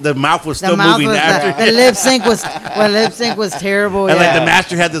then the mouth was still moving after. The lip sync was terrible. And the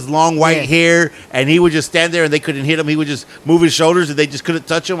master had this long white hair, and he would just stand there, and they couldn't hit him. He would just move his shoulders, and they just couldn't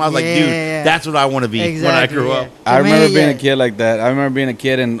touch him. I was like, dude, that's what I want to be when I grow up. I remember being a kid like that. I remember being a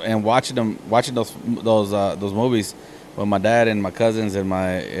kid and watching those movies with my dad and my cousins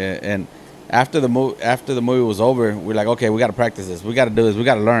and after the movie was over, we're like, okay, we got to practice this. We got to do this. We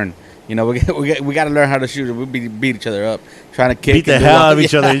got to learn. We got to learn how to shoot. We beat each other up, trying to kick. Beat the hell out of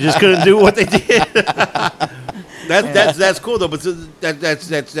each other. You just couldn't do what they did. That's cool though. But that's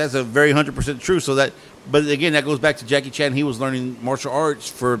a very 100% true. But again, that goes back to Jackie Chan. He was learning martial arts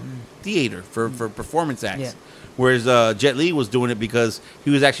for theater, for performance acts. Yeah. Whereas Jet Li was doing it because he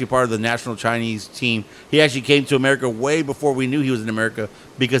was actually part of the national Chinese team. He actually came to America way before we knew he was in America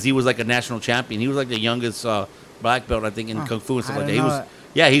because he was like a national champion. He was like the youngest black belt, I think, in Kung Fu and stuff like that. He was.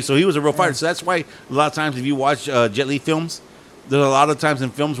 Yeah, he was a real fighter. So that's why a lot of times if you watch Jet Li films, there's a lot of times in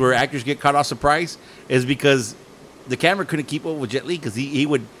films where actors get caught off surprise is because the camera couldn't keep up with Jet Li because he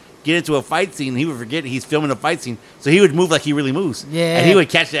would get into a fight scene, and he would forget he's filming a fight scene, so he would move like he really moves. Yeah. And he would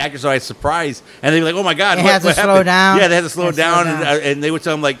catch the actor by surprise, and they'd be like, "Oh my God, They what, had to what slow happened?" down. Yeah, they had to slow They slow down, down. and they would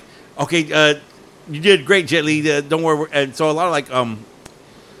tell him like, "Okay, you did great, Jet Li. Don't worry." And so a lot of like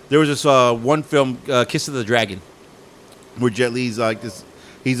there was this one film, Kiss of the Dragon, where Jet Li's like this.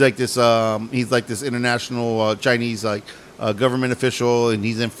 He's like this international Chinese government official, and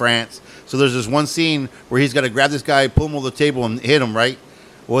he's in France. So there's this one scene where he's got to grab this guy, pull him over the table, and hit him. Right.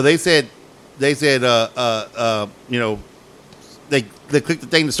 Well, they said, they clicked the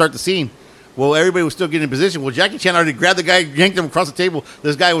thing to start the scene. Well, everybody was still getting in position. Well, Jackie Chan already grabbed the guy, yanked him across the table.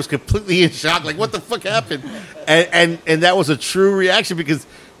 This guy was completely in shock, like, what the fuck happened? And that was a true reaction because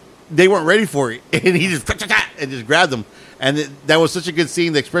they weren't ready for it. And he just grabbed them. And that was such a good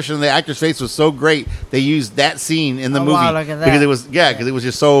scene. The expression on the actor's face was so great. They used that scene in the movie. Wow, look at that. Because it was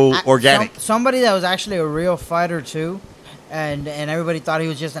just so organic. Somebody that was actually a real fighter too, and everybody thought he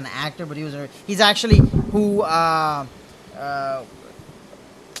was just an actor, but he's actually who. Oh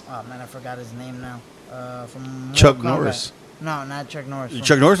man, I forgot his name now. From Mortal Chuck Kombat. Norris. No, not Chuck Norris.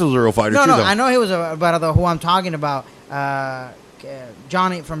 Chuck Norris was a real fighter No, too, no, though. I know he was but who I'm talking about.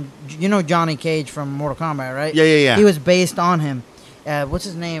 Johnny from Johnny Cage from Mortal Kombat, right? Yeah. He was based on him. What's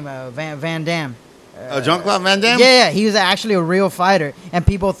his name? Van Damme. Jean-Claude Van Damme? Yeah, he was actually a real fighter, and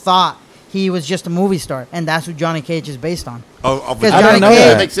people thought he was just a movie star, and that's who Johnny Cage is based on. Oh, Because I Johnny didn't know Cage, that.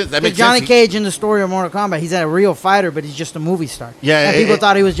 That makes sense. That makes Johnny sense. Cage in the story of Mortal Kombat, he's a real fighter, but he's just a movie star. Yeah, and people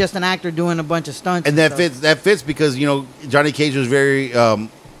thought he was just an actor doing a bunch of stunts. And that fits because Johnny Cage was very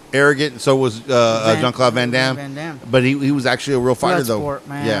arrogant, and so was Jean-Claude Van Damme. Van Damme. But he was actually a real fighter, though. Bloodsport,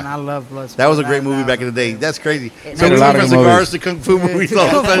 man. Yeah, I love Bloodsport. that was a great movie back in the day. That's crazy. It So made we a lot went of from good cigars to kung fu movies all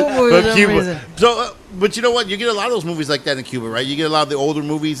of a sudden Kung fu movies from for Cuba. some reason. So, but you know what? You get a lot of those movies like that in Cuba, right? You get a lot of the older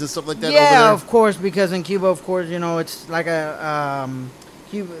movies and stuff like that over Yeah, there. of course, because in Cuba, of course, it's like a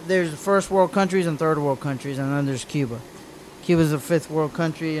Cuba. There's first world countries and third world countries, and then there's Cuba. Cuba's a fifth world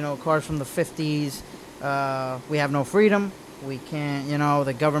country. Cars from the 50s. We have no freedom. We can't.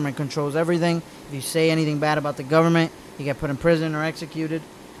 The government controls everything. If you say anything bad about the government, you get put in prison or executed.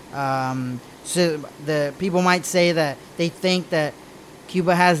 So the people might say that they think that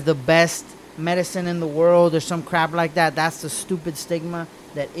Cuba has the best medicine in the world or some crap like that. That's the stupid stigma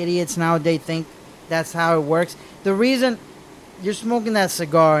that idiots nowadays think that's how it works. The reason you're smoking that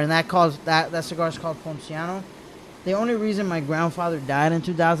cigar and that cigar is called Ponciano. The only reason my grandfather died in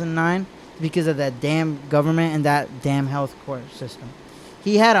 2009 is because of that damn government and that damn health care system.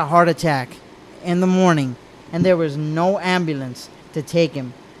 He had a heart attack in the morning and there was no ambulance to take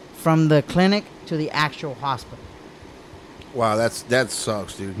him from the clinic to the actual hospital. Wow, that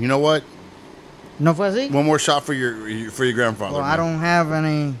sucks, dude. You know what? No fue así? One more shot for your grandfather. Well, man. I don't have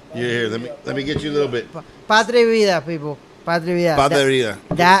any. Here, let me get you a little bit. Patria Vida, people. Patria Vida. Padre Vida.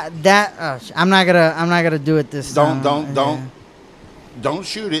 I'm not gonna do it this time. Don't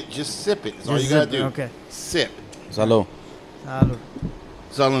shoot it. Just sip it. That's all Just you gotta sip it, do. okay. Sip. Salud. Salud.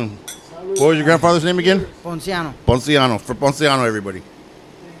 Salud. What was your grandfather's name again? Ponciano. Ponciano. For Ponciano, everybody.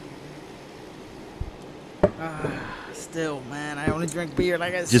 Still, man, I only drink beer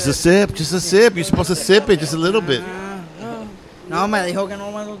like I Just a said. sip. Just a sip. You're supposed to sip it just a little bit. No, me dijo que no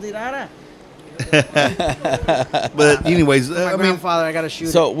me lo tirara. But anyways, My grandfather, I gotta shoot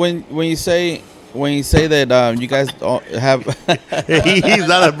So when you say that you guys don't have he's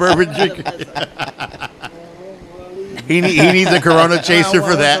not a bourbon drinker. he needs a Corona chaser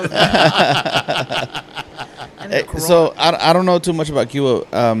for that. so I don't know too much about Cuba.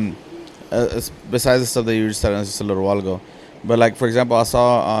 Besides the stuff that you were just telling us just a little while ago, but like for example, I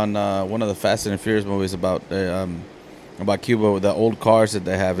saw on one of the Fast and Furious movies about Cuba with the old cars that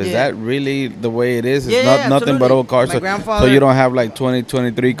they have. Is that really the way it is? It's Yeah, nothing but absolutely. old cars. My So grandfather- you don't have like 20,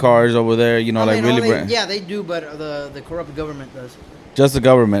 23 cars over there. Yeah, they do, but the corrupt government does. Just the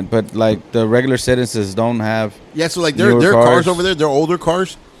government, but like the regular citizens don't have. Yeah, so like their Newer cars cars. over there, they're older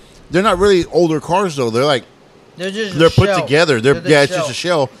cars. They're not really older cars though. They're like They're put shell. together. the It's just a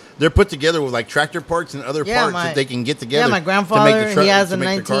shell. They're put together with like tractor parts and other parts that they can get together. Yeah, my grandfather, to make the truck, he has to a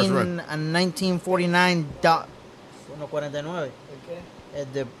make the cars run. 1949 Dodge. 149. El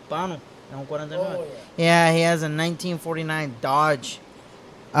de Pano. 149. Yeah, he has a 1949 Dodge.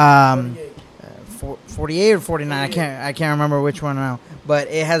 48 or 49. I can't remember which one now. But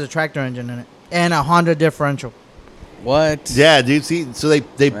it has a tractor engine in it and a Honda differential. What? Yeah, dude. See, so they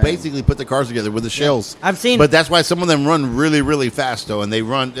Man. basically put the cars together with the shells. I've seen. But that's why some of them run really, really fast though, and they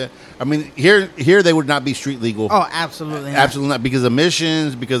run. I mean, here they would not be street legal. Oh, absolutely. Not. Absolutely not, because of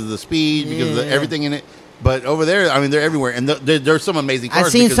emissions, because of the speed, because of Yeah. everything in it. But over there, I mean, they're everywhere, and there's some amazing cars.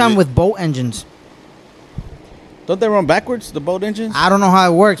 I've seen because some it- with boat engines. Don't they run backwards, the boat engines? I don't know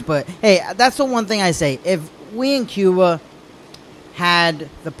how it works, but hey, that's the one thing I say. If we in Cuba had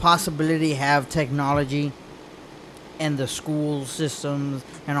the possibility to have technology and the school systems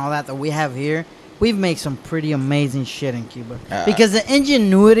and all that we have here, we've made some pretty amazing shit in Cuba. Because the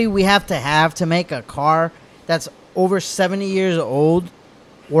ingenuity we have to make a car that's over 70 years old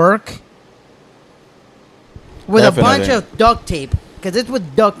work with a bunch of duct tape, because it's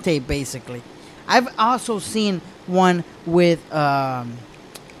with duct tape basically. I've also seen one with a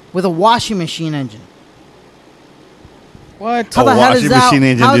washing machine engine. What? A washing machine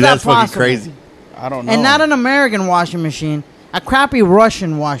engine, dude, that's fucking possible? crazy. I don't know. And not an American washing machine, a crappy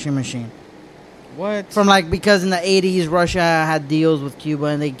Russian washing machine. What? From because in the 80s, Russia had deals with Cuba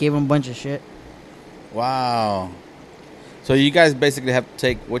and they gave them a bunch of shit. Wow. So you guys basically have to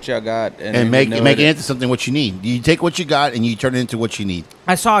take what y'all got and make it into something what you need. You take what you got and you turn it into what you need.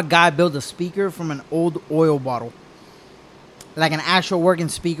 I saw a guy build a speaker from an old oil bottle. Like an actual working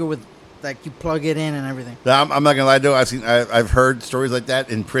speaker with, like, you plug it in and everything. I'm not gonna lie though. I've heard stories like that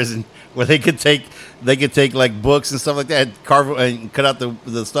in prison where they could take like books and stuff like that, carve and cut out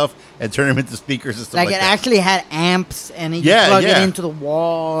the stuff and turn them into speakers and stuff like that. Like it actually had amps and you plug it into the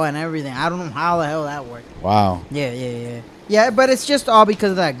wall and everything. I don't know how the hell that worked. Wow. Yeah, but it's just all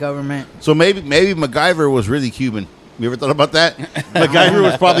because of that government. So maybe MacGyver was really Cuban. You ever thought about that? MacGyver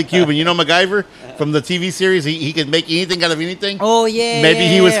was probably Cuban. You know MacGyver from the TV series? He could make anything out of anything. Oh, yeah. Maybe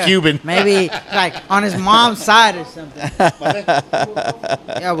he was Cuban. Maybe like on his mom's side or something.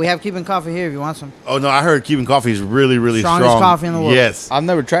 Yeah, we have Cuban coffee here if you want some. Oh, no, I heard Cuban coffee is really, really Strongest strong. coffee in the world. Yes. I've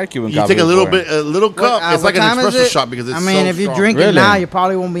never tried Cuban You coffee take a little cup. It's like an espresso shot because it's so if you strong. drink it Really? now, you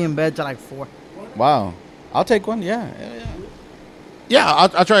probably won't be in bed till like 4. Wow. I'll take one. Yeah. Yeah,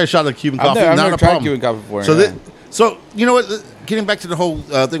 I'll try a shot of Cuban coffee. I've Not never a tried problem. Cuban coffee before. So, so you know what? Getting back to the whole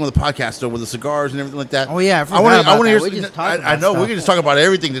thing with the podcast, though, with the cigars and everything like that. Oh, yeah, I want forgot about to hear. that. We just talked I about know stuff. we can just talk about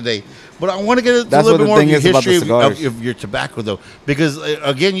everything today, but I want to get a That's little what bit the more of thing your is about the history cigars. of your tobacco, though, because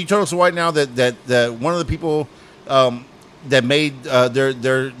again, you told us right now that one of the people that made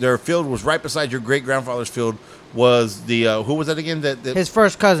their field was right beside your great grandfather's field was the who was that again? His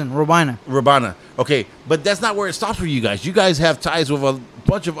first cousin, Robina. Rabana. Okay, but that's not where it stops for you guys. You guys have ties with a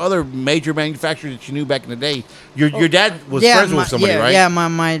bunch of other major manufacturers that you knew back in the day. Your dad was friends with somebody, right? Yeah,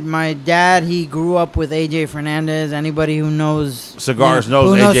 my dad, he grew up with AJ Fernandez. Anybody who knows Cigars knows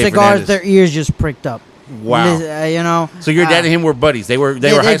who knows AJ cigars, Fernandez. their ears just pricked up. Wow. You know. So your dad and him were buddies. They were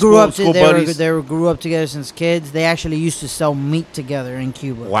high grew school up buddies. They grew up together since kids. They actually used to sell meat together in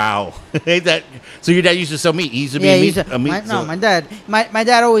Cuba. Wow. Ain't that so? Your dad used to sell meat. He used to be a meat. My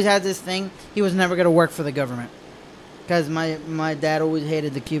dad always had this thing. He was never going to work for the government because my dad always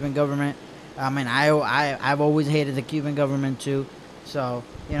hated the Cuban government. I mean, I've always hated the Cuban government too. So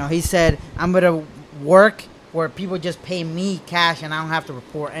he said, I'm going to work where people just pay me cash and I don't have to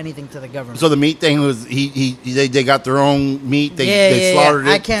report anything to the government. So the meat thing was they got their own meat. They slaughtered it.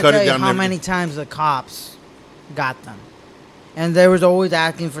 I can't cut tell it you down how many times the cops got them. And they was always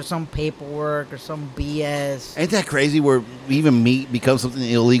asking for some paperwork or some BS. Ain't that crazy where even meat becomes something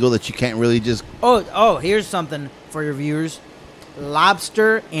illegal that you can't really just... Oh, here's something for your viewers.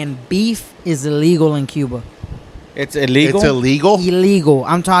 Lobster and beef is illegal in Cuba. It's illegal? It's illegal? Illegal.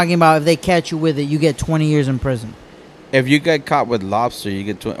 I'm talking about if they catch you with it, you get 20 years in prison. If you get caught with lobster, you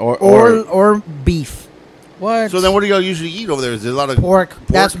get 20... Or beef. What? So then what do y'all usually eat over there? Is there a lot of... Pork.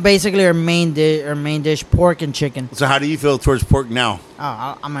 That's basically our main dish, pork and chicken. So how do you feel towards pork now?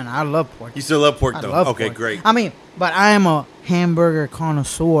 Oh, I love pork. You still love pork, I though? love Okay, pork. great. I mean, but I am a hamburger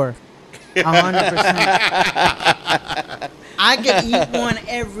connoisseur. 100%. I could eat one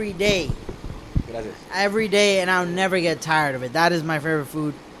every day. Gracias. Every day, and I'll never get tired of it. That is my favorite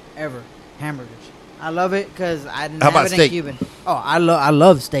food ever. Hamburgers. I love it because I didn't have it in Cuban. Oh, I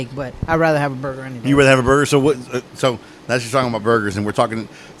love steak, but I'd rather have a burger any day. You rather have a burger? So what? So that's just talking about burgers, and we're talking.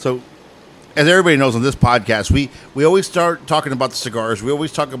 So as everybody knows on this podcast, we always start talking about the cigars. We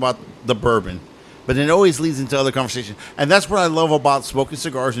always talk about the bourbon, but it always leads into other conversation. And that's what I love about smoking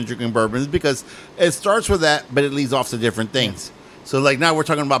cigars and drinking bourbon is because it starts with that, but it leads off to different things. Yeah. So like now we're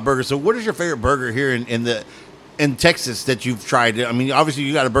talking about burgers. So what is your favorite burger here in Texas that you've tried? I mean, obviously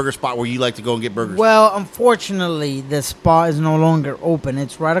you got a burger spot where you like to go and get burgers. Well, unfortunately, the spot is no longer open.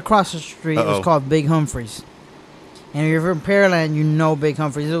 It's right across the street. It's called Big Humphreys. And if you're from Pearland, you know Big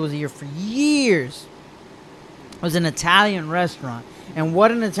Humphreys. It was here for years. It was an Italian restaurant. And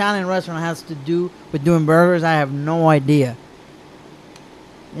what an Italian restaurant has to do with doing burgers, I have no idea.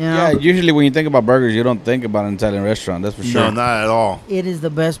 You know? Yeah, usually when you think about burgers, you don't think about an Italian restaurant. That's for sure. No, not at all. It is the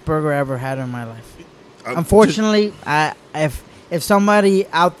best burger I ever had in my life. Unfortunately, if if somebody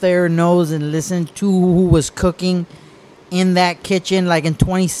out there knows and listens to who was cooking in that kitchen, like in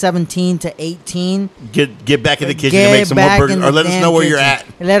 2017 to 18, get back in the kitchen and make some more burgers, or let us know where you're at.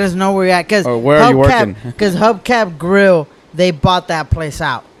 Let us know where you're at, because where are you working? Because Hubcap Grill, they bought that place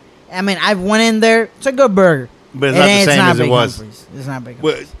out. I mean, I went in there. It's a good burger, but it's not the same as it was. Humphreys. It's not big.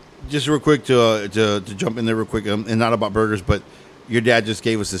 Well, just real quick to jump in there real quick, and not about burgers, but your dad just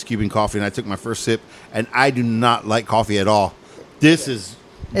gave us this Cuban coffee, and I took my first sip, and I do not like coffee at all. It's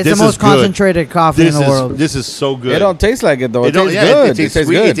the most concentrated coffee in the world. This is so good. It don't taste like it though. It tastes good. It tastes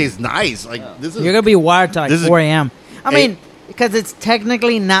sweet. It tastes nice. Like this is. You're gonna be wired till like 4 a.m. I mean, because it's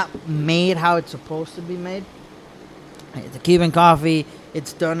technically not made how it's supposed to be made. It's a Cuban coffee.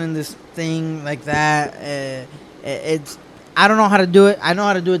 It's done in this thing like that. It's. I don't know how to do it. I know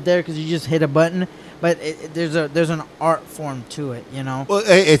how to do it there because you just hit a button. But there's an art form to it, you know. Well,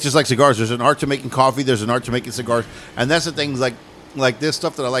 it's just like cigars. There's an art to making coffee. There's an art to making cigars, and that's the things like this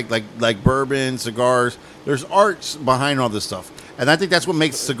stuff that I like bourbon, cigars. There's arts behind all this stuff, and I think that's what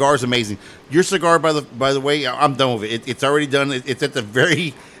makes cigars amazing. Your cigar, by the way, I'm done with it. It's already done. It's at the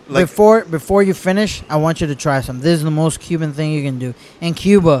very before you finish, I want you to try some. This is the most Cuban thing you can do. In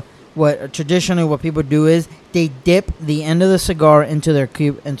Cuba, what people do is they dip the end of the cigar into their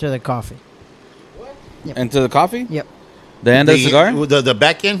coffee. Yep. Into the coffee? Yep. The end of the cigar? The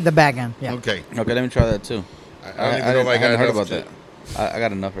back end? The back end, yeah. Okay, let me try that too. I don't even know if I got heard about that. I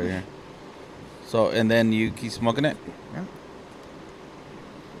got enough right here. So, and then you keep smoking it? Yeah.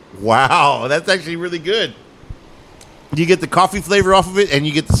 Wow, that's actually really good. You get the coffee flavor off of it, and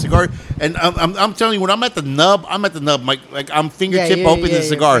you get the cigar. And I'm telling you, when I'm at the nub, like I'm fingertip open the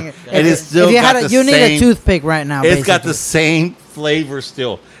cigar, and it's still you need a toothpick right now. It's got the same flavor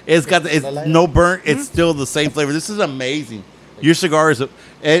still. It's no burnt. It's still the same flavor. This is amazing. Your cigar is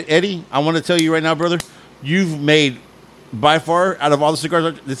Eddie. I want to tell you right now, brother. You've made by far out of all the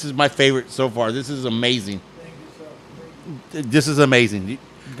cigars. This is my favorite so far. This is amazing. Thank you, this is amazing.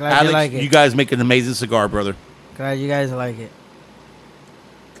 Glad Alex, you like it. You guys make an amazing cigar, brother. Glad you guys like it.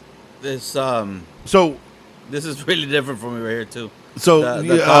 So this is really different for me right here too. So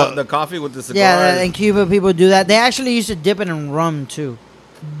the coffee with the cigar. Yeah, in Cuba people do that. They actually used to dip it in rum too.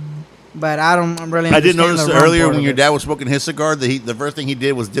 But I didn't notice earlier when your dad was smoking his cigar that the first thing he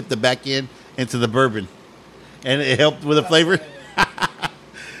did was dip the back end into the bourbon, and it helped with the flavor.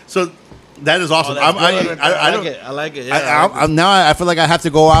 So that is awesome. I like it. Yeah, now I feel like I have to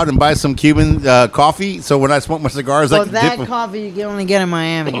go out and buy some Cuban coffee. So when I smoke my cigars, I can that dip coffee you can only get in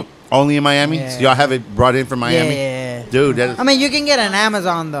Miami. Only in Miami? Yeah. So y'all have it brought in from Miami? Yeah. Dude, that is... I mean, you can get it on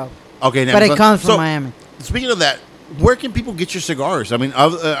Amazon though. Okay, but it comes from Miami. Speaking of that, where can people get your cigars? I mean,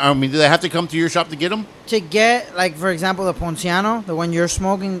 do they have to come to your shop to get them? To get, like, for example, the Ponciano, the one you're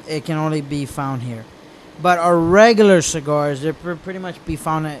smoking, it can only be found here. But our regular cigars, they're pretty much be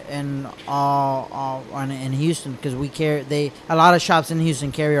found in in Houston because a lot of shops in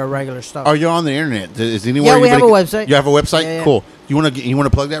Houston carry our regular stuff. Are you on the internet? Is anywhere? Yeah, we have a website. You have a website? Yeah. Cool. You want to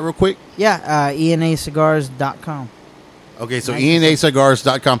plug that real quick? Yeah, E&A Okay, so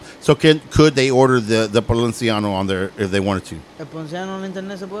E&ACigars.com. So could they order the Palenciano on there if they wanted to? ¿El Ponciano en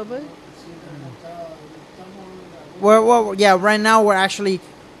internet se puede pedir? Well, yeah, right now we're actually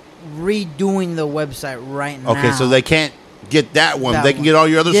redoing the website right now. Okay, so they can't get that one. They can get all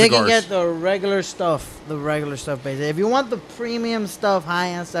your other cigars. They can get the regular stuff. Basically. If you want the premium stuff,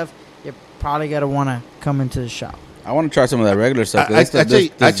 high-end stuff, you probably got to want to come into the shop. I want to try some of that regular stuff. I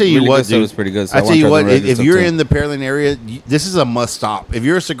tell you what, dude. It's pretty good. So I tell you what, if you're in the Pearland area, this is a must stop. If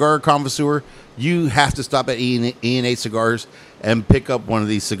you're a cigar connoisseur, you have to stop at E&A Cigars and pick up one of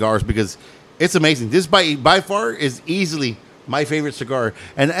these cigars because it's amazing. This by far is easily my favorite cigar,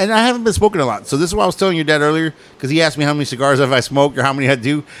 and I haven't been smoking a lot. So this is what I was telling your dad earlier because he asked me how many cigars have I smoked or how many I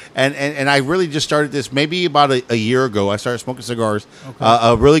do, and I really just started this maybe about a year ago. I started smoking cigars. Okay.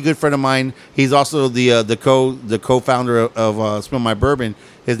 A really good friend of mine. He's also the co-founder of Smell My Bourbon.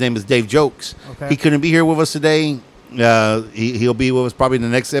 His name is Dave Jokes. Okay. He couldn't be here with us today. He'll be with us probably in the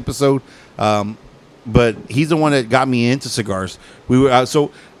next episode. But he's the one that got me into cigars. We were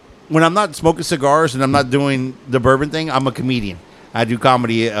so. When I'm not smoking cigars and I'm not doing the bourbon thing, I'm a comedian. I do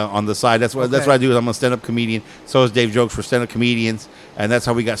comedy on the side. That's what I do. I'm a stand-up comedian. So is Dave Jokes for stand-up comedians, and that's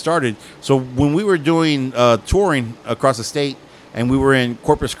how we got started. So when we were doing touring across the state, and we were in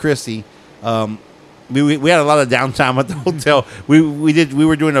Corpus Christi, we had a lot of downtime at the hotel. We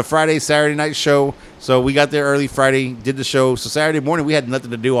were doing a Friday, Saturday night show. So we got there early Friday, did the show. So Saturday morning we had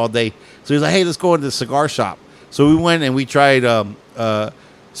nothing to do all day. So he was like, "Hey, let's go into the cigar shop." So we went and we tried.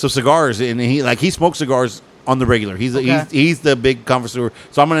 Some cigars, and he smoked cigars on the regular. He's the big connoisseur.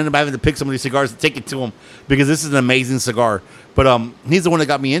 So I'm gonna end up having to pick some of these cigars and take it to him because this is an amazing cigar. But he's the one that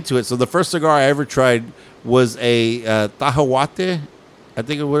got me into it. So the first cigar I ever tried was a Tahuate. I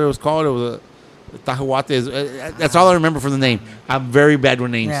think what it was called. It was a Tahuate. That's all I remember from the name. I'm very bad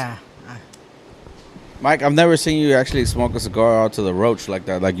with names. Yeah. Mike, I've never seen you actually smoke a cigar out to the roach like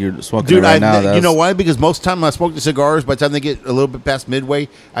that, like you're smoking Dude, it right now. you know why? Because most of the time I smoke the cigars, by the time they get a little bit past midway,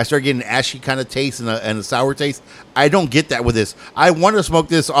 I start getting an ashy kind of taste and a sour taste. I don't get that with this. I want to smoke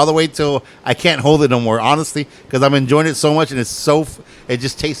this all the way till I can't hold it no more, honestly, because I'm enjoying it so much and it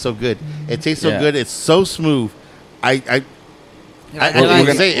just tastes so good. It tastes so good. It's so smooth. We're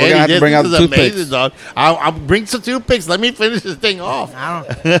gonna have to bring out the toothpicks. Amazing, dog. I'll bring some toothpicks. Let me finish this thing off.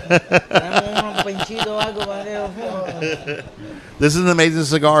 This is an amazing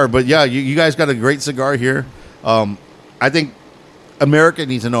cigar, but yeah, you guys got a great cigar here. I think America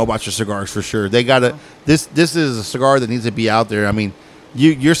needs to know about your cigars for sure. They gotta. This is a cigar that needs to be out there. I mean,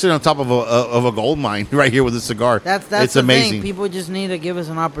 you're sitting on top of a gold mine right here with this cigar. That's it's the amazing. thing. People just need to give us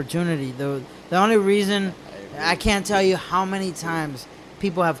an opportunity. The only reason I can't tell you how many times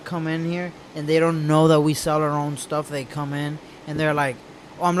people have come in here and they don't know that we sell our own stuff. They come in and they're like,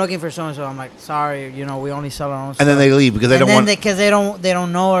 "Oh, I'm looking for so and so." I'm like, "Sorry, we only sell our own stuff." And then they leave because they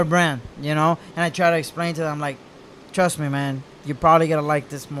don't know our brand, And I try to explain to them like, "Trust me, man, you're probably gonna like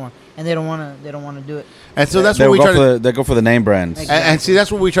this more." And they don't want to do it. And so that's what we try to. They go for the name brands. Exactly. And see,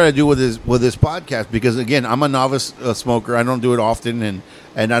 that's what we try to do with this podcast because again, I'm a novice smoker. I don't do it often,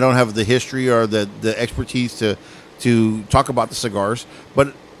 and I don't have the history or the expertise to talk about the cigars.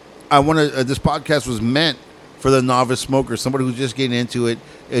 But I want to. This podcast was meant for the novice smoker, somebody who's just getting into it,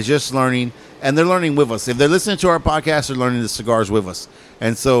 is just learning, and they're learning with us. If they're listening to our podcast, they're learning the cigars with us,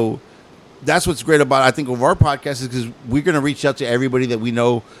 and so. That's what's great about, I think, of our podcast is because we're going to reach out to everybody that we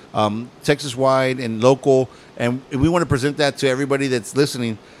know, Texas-wide and local, and we want to present that to everybody that's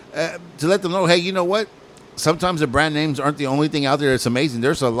listening to let them know, hey, you know what? Sometimes the brand names aren't the only thing out there that's amazing.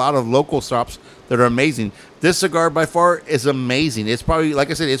 There's a lot of local shops that are amazing. This cigar, by far, is amazing. It's probably, like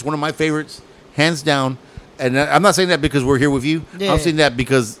I said, it's one of my favorites, hands down. And I'm not saying that because we're here with you. Yeah. I'm saying that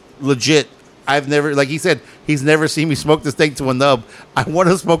because, legit, I've never, like he said, he's never seen me smoke this thing to a nub. I want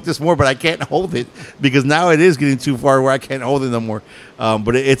to smoke this more, but I can't hold it because now it is getting too far where I can't hold it no more.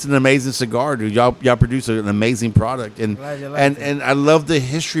 But it's an amazing cigar, dude. Y'all produce an amazing product, and I love the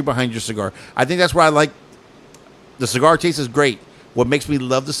history behind your cigar. I think that's why I like the cigar. Taste is great. What makes me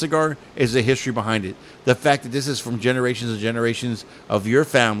love the cigar is the history behind it. The fact that this is from generations and generations of your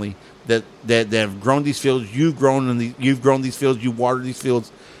family that have grown these fields. You've grown these fields. You water these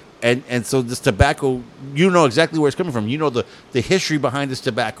fields. And so this tobacco, you know exactly where it's coming from. You know the history behind this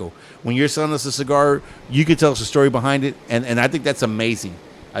tobacco. When you're selling us a cigar, you can tell us a story behind it, and I think that's amazing.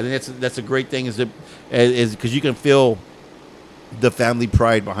 I think that's a great thing is because you can feel the family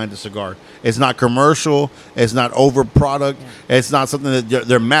pride behind the cigar. It's not commercial. It's not over product. Yeah. It's not something that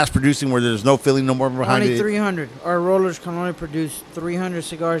they're mass producing where there's no filling no more behind only it. 300. Our rollers can only produce 300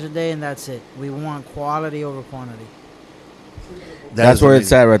 cigars a day, and that's it. We want quality over quantity. That's where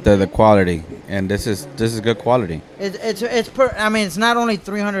it's at right there, the quality, and this is good quality. It's per. I mean, it's not only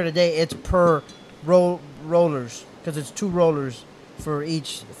 300 a day. It's per rollers because it's 2 rollers for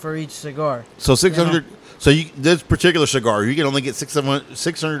each cigar. So 600. So this particular cigar, you can only get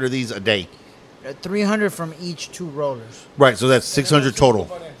 600 of these a day. 300 from each 2 rollers. Right. So that's 600 total.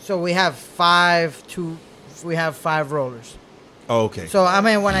 So we have 5 rollers. Oh, okay. So I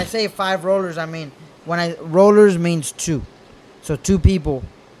mean, when I say 5 rollers, I mean rollers means 2. So 2 people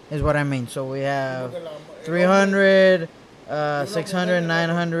is what I mean. So we have 300, 600,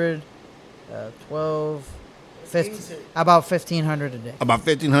 900, 12, 15, about 1,500 a day. About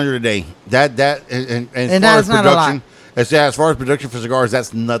 1,500 a day. That and as and far that's as not production, a lot. As far as production for cigars,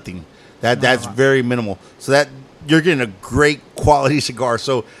 that's nothing. That's very minimal. So that you're getting a great quality cigar.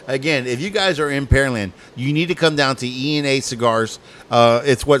 So again, if you guys are in Pearland, you need to come down to E&A Cigars.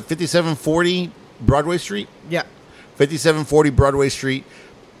 It's 5740 Broadway Street. Yeah. 5740 Broadway Street.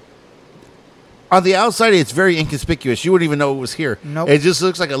 On the outside, it's very inconspicuous. You wouldn't even know it was here. Nope. It just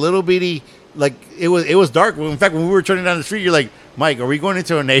looks like a little bitty, like it was dark. In fact, when we were turning down the street, you're like, Mike, are we going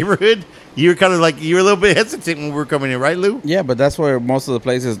into a neighborhood? You were kind of like, you were a little bit hesitant when we were coming in, right, Lou? Yeah, but that's where most of the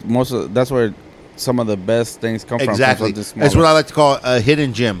places, that's where some of the best things come from. Exactly. That's what I like to call a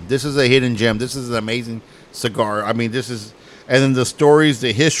hidden gem. This is a hidden gem. This is an amazing cigar. I mean, and then the stories,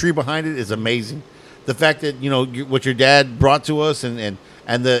 the history behind it is amazing. The fact that what your dad brought to us, and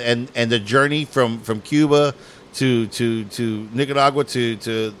the journey from Cuba to Nicaragua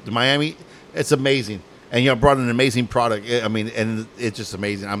to Miami, it's amazing. and brought an amazing product. I mean, and it's just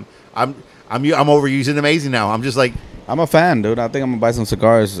amazing. I'm overusing amazing now. I'm just like, I'm a fan, dude. I think I'm gonna buy some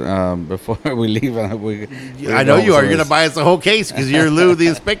cigars before we leave. I know you are. You're gonna buy us a whole case because you're Lou the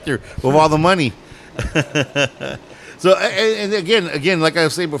inspector with all the money. So, and again, like I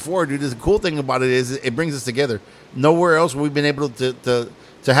was saying before, dude, the cool thing about it is it brings us together. Nowhere else we've been able to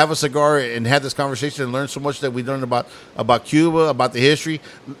have a cigar and have this conversation and learn so much that we learned about Cuba, about the history.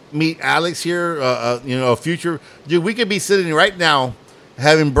 Meet Alex here, a future dude. We could be sitting right now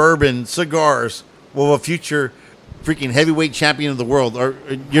having bourbon, cigars with a future freaking heavyweight champion of the world. Or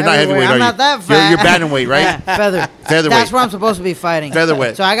you're not heavyweight, I'm are not you? that fat. You're bantamweight, right? Featherweight. That's where I'm supposed to be fighting.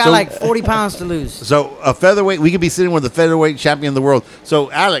 Featherweight. So I got like 40 pounds to lose. So a featherweight, we could be sitting with the featherweight champion of the world.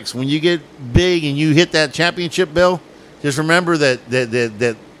 So Alex, when you get big and you hit that championship bell, just remember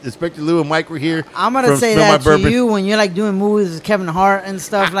that Inspector Lou and Mike were here. I'm gonna say that to you when you're like doing movies with Kevin Hart and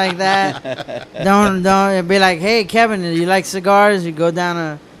stuff like that. don't be like, hey Kevin, do you like cigars? You go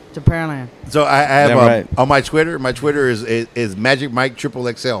down to Pearland. So I have right. on my Twitter. My Twitter is Magic Mike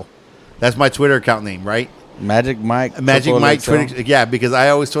XXL. That's my Twitter account name, right? Magic Mike. Magic Mike Twitter. Yeah, because I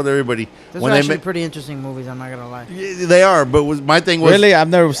always told everybody those are actually pretty interesting movies. I'm not gonna lie. They are, but my thing was Really, I've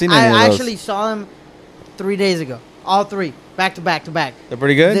never seen any of those. I actually saw them 3 days ago. All three, back to back to back. They're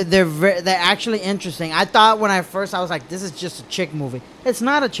pretty good. They're actually interesting. I thought when I was like, this is just a chick movie. It's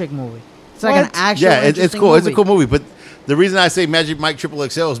not a chick movie. It's like an actual. Yeah, it's cool. Movie. It's a cool movie, but the reason I say Magic Mike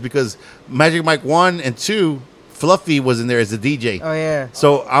XXL is because Magic Mike 1 and 2, Fluffy was in there as a DJ. Oh, yeah.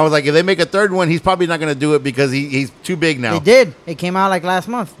 So I was like, if they make a third one, he's probably not going to do it because he's too big now. They did. It came out like last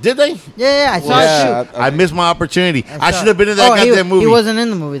month. Did they? Yeah, I saw it shoot. I missed my opportunity. I should have been in that goddamn movie. He wasn't in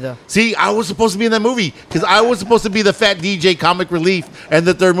the movie, though. See, I was supposed to be in that movie because I was supposed to be the fat DJ comic relief and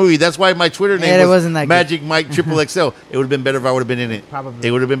the third movie. That's why my Twitter name wasn't that Magic Mike XXL. It would have been better if I would have been in it. Probably. It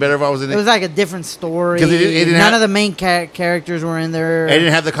would have been better if I was in it. It was like a different story. None of the main characters were in there. It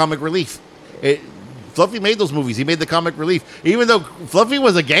didn't have the comic relief. Fluffy made those movies. He made the comic relief. Even though Fluffy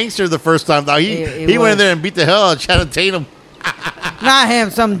was a gangster the first time, though, he went in there and beat the hell out of Channing Tatum. Not him,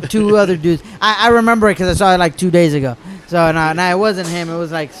 some two other dudes. I remember it because I saw it like 2 days ago. So, no, it wasn't him. It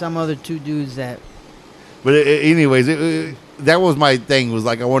was like some other two dudes that... But anyways, that was my thing. Was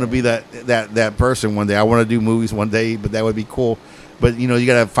like, I want to be that person one day. I want to do movies one day, but that would be cool. But, you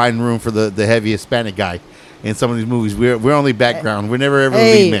got to find room for the heavy Hispanic guy in some of these movies. We're only background. We're never ever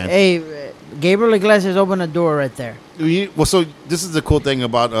lead man. Hey, Gabriel Iglesias opened a door right there. Well, so this is the cool thing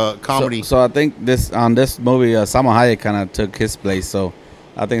about comedy. So I think this movie, Salma Hayek kind of took his place. So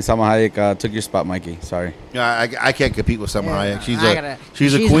I think Salma Hayek took your spot, Mikey. Sorry. Yeah, I can't compete with Salma Hayek. She's a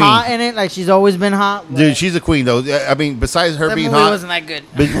she's queen. hot in it, like she's always been hot. Dude, she's a queen though. I mean, besides her being hot, wasn't that good.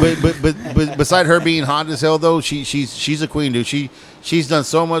 But beside her being hot as hell though, she's a queen, dude. She's done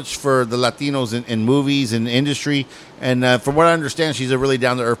so much for the Latinos in movies and industry, and from what I understand, she's a really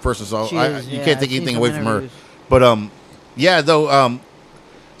down to earth person. So you can't take anything away from her. But yeah, though.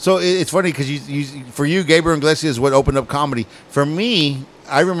 So it's funny because for you, Gabriel Iglesias is what opened up comedy. For me,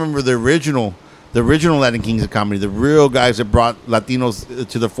 I remember the original Latin Kings of comedy, the real guys that brought Latinos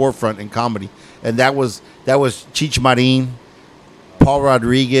to the forefront in comedy, and that was Cheech Marin, Paul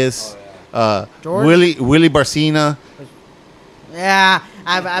Rodriguez, Willie Barcina. Yeah,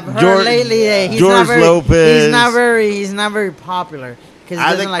 I've heard lately that George Lopez. He's not very popular because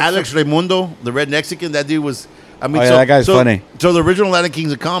Alex Raimundo, the red Mexican. That dude was. I mean, that guy's funny. So the original Latin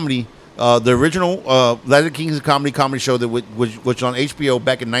Kings of comedy, the original Latin Kings of comedy show that which on HBO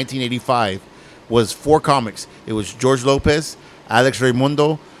back in 1985 was 4 comics. It was George Lopez, Alex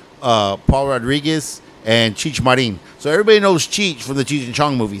Raimundo, Paul Rodriguez, and Cheech Marin. So everybody knows Cheech from the Cheech and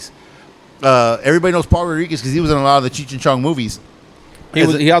Chong movies. Everybody knows Paul Rodriguez because he was in a lot of the Cheech and Chong movies.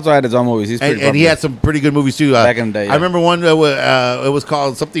 He also had his own movies. He's pretty and he had some pretty good movies too. Back in the day, yeah. I remember one. It was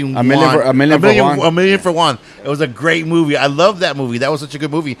called something. A Million for One. It was a great movie. I love that movie. That was such a good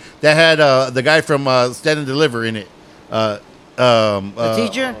movie. That had the guy from Stand and Deliver in it. The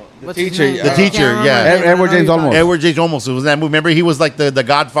teacher. The teacher. The teacher. Yeah. Edward James Olmos. Edward James Olmos. It was that movie. Remember, he was like the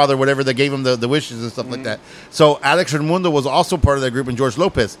Godfather, whatever. That gave him the wishes and stuff like that. So Alex Raimundo was also part of that group, and George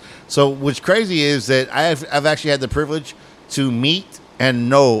Lopez. So what's crazy is that I've actually had the privilege to meet and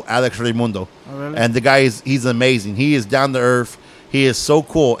know Alex Raimundo. Oh, really? And the guy he's amazing. He is down to earth. He is so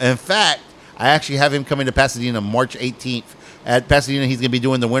cool. In fact, I actually have him coming to Pasadena March 18th. At Pasadena, he's going to be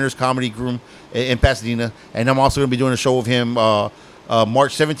doing the Winners Comedy Room in Pasadena. And I'm also going to be doing a show with him March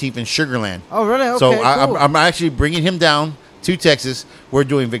 17th in Sugarland. Oh, really? Okay, so cool. I'm actually bringing him down to Texas. We're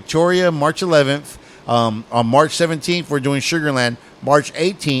doing Victoria March 11th. On March 17th, we're doing Sugarland. March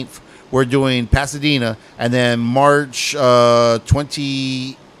 18th, we're doing Pasadena, and then March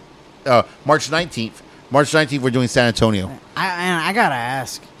 19th, March 19th, we're doing San Antonio. I gotta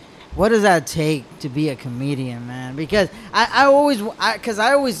ask, what does that take to be a comedian, man? Because I always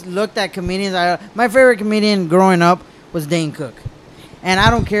looked at comedians. My favorite comedian growing up was Dane Cook, and I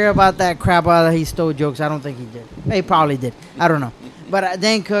don't care about that crap that he stole jokes. I don't think he did. He probably did. I don't know. But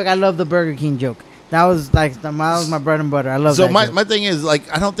Dane Cook, I love the Burger King joke. That was like that was my bread and butter. I love. So that my thing is,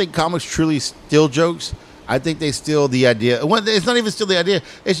 like, I don't think comics truly steal jokes. I think they steal the idea. Well, it's not even steal the idea.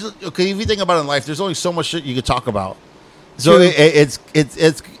 It's just, okay. If you think about it in life, there's only so much shit you can talk about. So it's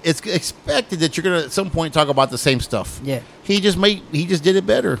expected that you're gonna at some point talk about the same stuff. Yeah. He just did it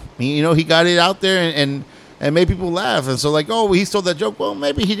better. He got it out there and made people laugh. And so like, oh, he stole that joke. Well,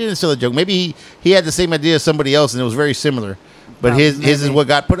 maybe he didn't steal the joke. Maybe he had the same idea as somebody else, and it was very similar. But his is what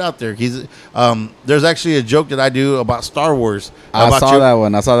got put out there. There's actually a joke that I do about Star Wars. I saw that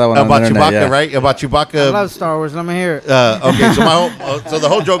one about on the internet, Chewbacca, yeah. right? About Chewbacca. I love Star Wars. Let me hear it. Okay, so the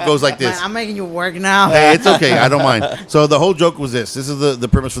whole joke goes like this. Man, I'm making you work now. Hey, it's okay. I don't mind. So the whole joke was this. This is the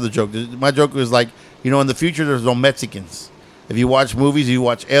premise for the joke. My joke was like, in the future, there's no Mexicans. If you watch movies, you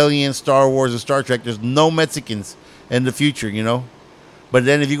watch Alien, Star Wars, and Star Trek, there's no Mexicans in the future, But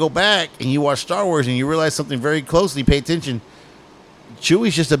then if you go back and you watch Star Wars and you realize something very closely, pay attention.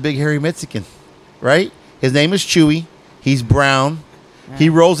 Chewie's just a big hairy Mexican, right? His name is Chewie. He's brown. Yeah. He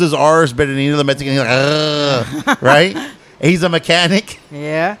rolls his R's better than any other Mexican. He's like, right? And he's a mechanic.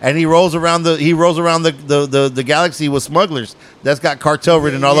 Yeah. And he rolls around the galaxy with smugglers. That's got cartel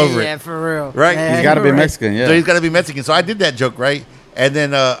written all over it. Yeah, for real. Right? Yeah, he's got to be Mexican, yeah. So he's got to be Mexican. So I did that joke, right? And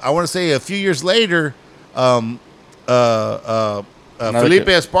then I want to say a few years later, Felipe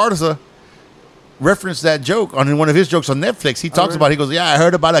Esparza referenced that joke on one of his jokes on Netflix. He talks about it. He goes, I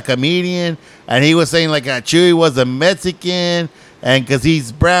heard about a comedian, and he was saying like Chewie was a Mexican, and because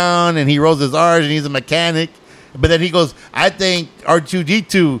he's brown and he rolls his R's and he's a mechanic. But then he goes, I think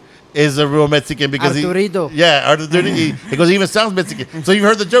R2D2 is a real Mexican because Arturito. Arturito. He goes, he even sounds Mexican. So you've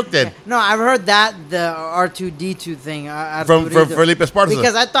heard the joke then? No, I've heard the R2D2 thing. From Felipe Esparza.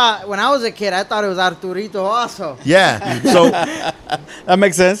 Because I thought, when I was a kid, I thought it was Arturito also. Yeah. So that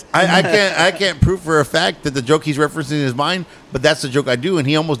makes sense. I can't prove for a fact that the joke he's referencing is mine, but that's the joke I do, and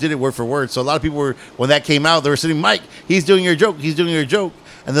he almost did it word for word. So a lot of people were, when that came out, they were saying, Mike, he's doing your joke.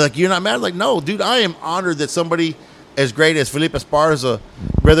 And they're like, you're not mad? I'm like, no, dude, I am honored that somebody as great as Felipe Esparza,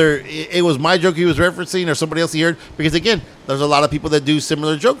 whether it was my joke he was referencing or somebody else he heard, because again, there's a lot of people that do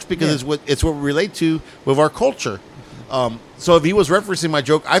similar jokes because it's what we relate to with our culture. So if he was referencing my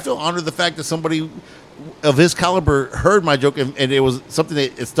joke, I feel honored the fact that somebody of his caliber heard my joke and it was something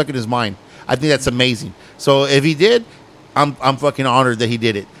that it stuck in his mind. I think that's amazing. So if he did, I'm fucking honored that he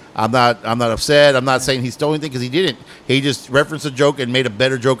did it. I'm not upset. I'm not saying he stole anything because he didn't. He just referenced a joke and made a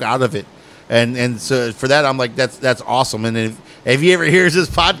better joke out of it. And so for that, I'm like, that's awesome. And if he ever hears this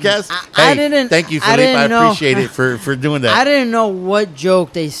podcast, thank you, Felipe. I appreciate it for doing that. I didn't know what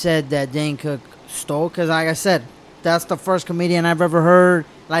joke they said that Dane Cook stole because, like I said, that's the first comedian I've ever heard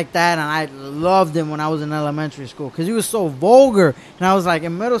like that, and I loved him when I was in elementary school because he was so vulgar. And I was like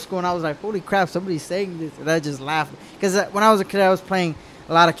in middle school, and I was like, holy crap, somebody's saying this, and I just laughed because when I was a kid, I was playing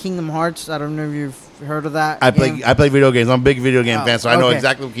a lot of Kingdom Hearts. I don't know if you've heard of that. I play video games. I'm a big video game fan, so I know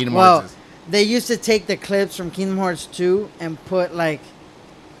exactly what Kingdom Hearts is. They used to take the clips from Kingdom Hearts 2 and put like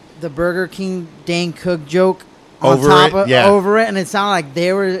the Burger King Dane Cook joke over it, and it sounded like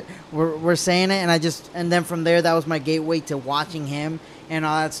they were saying it, and then from there that was my gateway to watching him and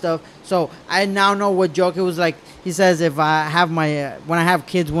all that stuff. So I now know what joke it was like. He says, if I have when I have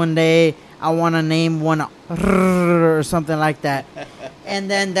kids one day, I want to name one or something like that. And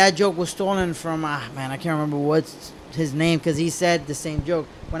then that joke was stolen from I can't remember what's his name because he said the same joke.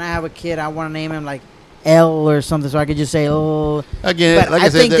 When I have a kid, I want to name him like L or something, so I could just say oh. Again, but like I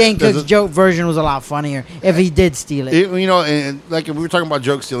think Dane Cook's joke version was a lot funnier if he did steal it. And like if we were talking about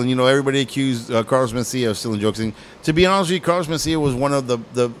joke stealing, everybody accused Carlos Mencia of stealing jokes. And to be honest with you, Carlos Mencia was one of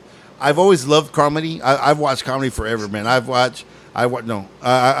the. I've always loved comedy. I've watched comedy forever, man. I watched. I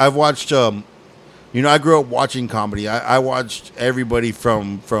grew up watching comedy. I watched everybody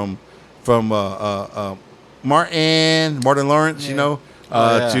from Martin Lawrence,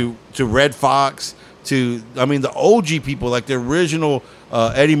 to Red Fox, to the OG people, like the original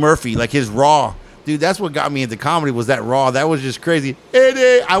Eddie Murphy, like his Raw. Dude, that's what got me into comedy was that Raw. That was just crazy.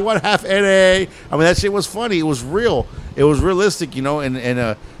 Eddie, I want half Eddie. That shit was funny. It was real. It was realistic, and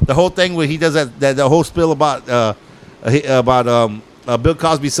the whole thing where he does that the whole spill about Bill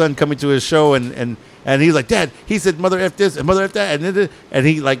Cosby's son coming to his show and he's like, Dad, he said mother F this and mother F that, and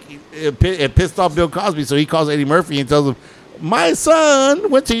he like it pissed off Bill Cosby, so he calls Eddie Murphy and tells him, my son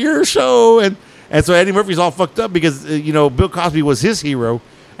went to your show, and so Eddie Murphy's all fucked up because Bill Cosby was his hero,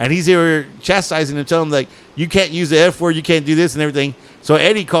 And he's here chastising him, telling him, like, you can't use the F word, you can't do this and everything. So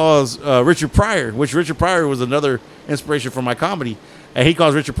Eddie calls Richard Pryor, which Richard Pryor was another inspiration for my comedy. And he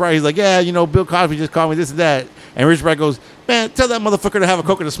calls Richard Pryor. He's like, yeah, Bill Cosby just called me this and that. And Richard Pryor goes, man, tell that motherfucker to have a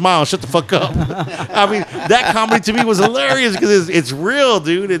Coke and a smile and shut the fuck up. I mean, that comedy to me was hilarious because it's real,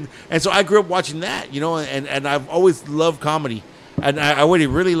 dude. And so I grew up watching that, and I've always loved comedy. And I waited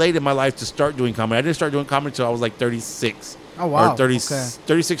really late in my life to start doing comedy. I didn't start doing comedy until I was like 36. Oh, wow. Or 36,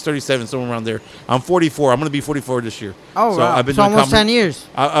 37, somewhere around there. I'm 44. I'm going to be 44 this year. Oh, so wow. I've been so doing almost comedy. 10 years.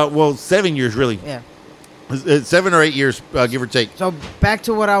 Well, 7 years, really. Yeah. 7 or 8 years, give or take. So back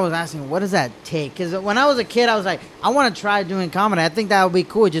to what I was asking, what does that take? Because when I was a kid, I was like, I want to try doing comedy. I think that would be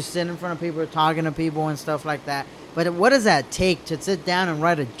cool, just sitting in front of people, talking to people and stuff like that. But what does that take to sit down and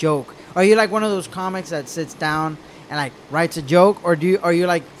write a joke? Are you like one of those comics that sits down and like writes a joke, or are you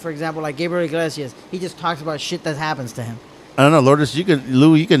like, for example, like Gabriel Iglesias? He just talks about shit that happens to him. I don't know, Lourdes.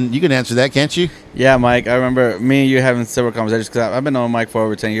 Lou, you can answer that, can't you? Yeah, Mike. I remember me and you having several conversations because I've been knowing Mike for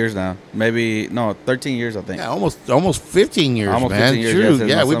over 10 years now. 13 years, I think. Yeah, almost 15 years, Almost man. 15 years, True. yes,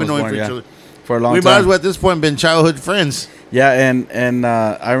 Yeah, my we've son been knowing was for born, each yeah, other for a long we time. might as well at this point been childhood friends. Yeah, and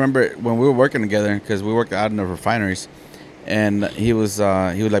I remember when we were working together because we worked out in the refineries, and he was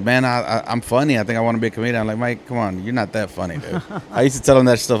like, man, I'm funny. I think I want to be a comedian. I'm like, Mike, come on, you're not that funny, dude. I used to tell him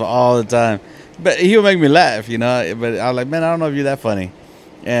that stuff all the time, but he would make me laugh, But I was like, man, I don't know if you're that funny.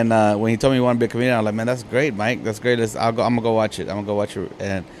 And when he told me he wanted to be a comedian, I was like, man, that's great, Mike. That's great. I'm gonna go watch it.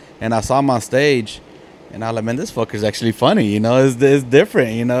 And I saw him on stage, and I was like, man, this fucker's actually funny. It's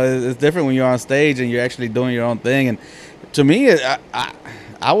different. It's different when you're on stage and you're actually doing your own thing. And to me,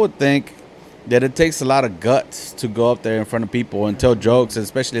 I would think that it takes a lot of guts to go up there in front of people and tell jokes,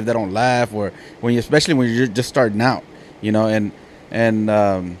 especially if they don't laugh, or especially when you're just starting out,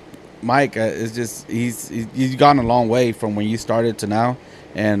 And Mike is just he's gone a long way from when you started to now,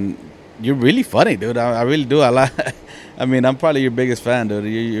 and you're really funny, dude. I really do. I mean, I'm probably your biggest fan, dude.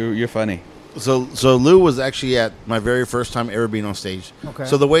 You're funny. So Lou was actually at my very first time ever being on stage. Okay.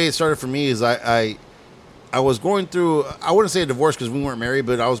 So the way it started for me is I was going through, I wouldn't say a divorce because we weren't married,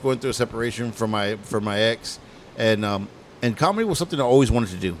 but I was going through a separation from my ex, and comedy was something I always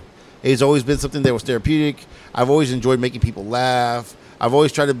wanted to do. It's always been something that was therapeutic. I've always enjoyed making people laugh. I've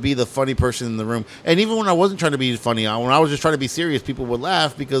always tried to be the funny person in the room. And even when I wasn't trying to be funny, when I was just trying to be serious, people would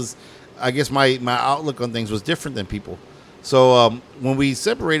laugh because I guess my outlook on things was different than people. So when we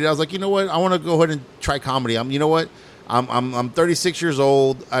separated, I was like, you know what? I want to go ahead and try comedy. I'm 36 years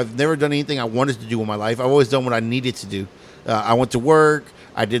old. I've never done anything I wanted to do in my life. I've always done what I needed to do. I went to work.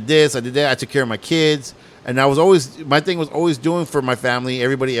 I did this. I did that. I took care of my kids. And my thing was always doing for my family,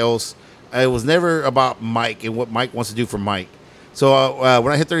 everybody else. It was never about Mike and what Mike wants to do for Mike. So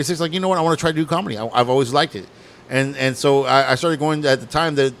when I hit 36, like, you know what? I want to try to do comedy. I've always liked it. And so I started going, at the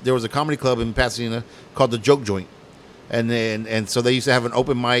time that there was a comedy club in Pasadena called the Joke Joint. And so they used to have an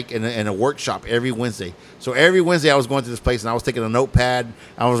open mic and a workshop every Wednesday. So every Wednesday I was going to this place and I was taking a notepad.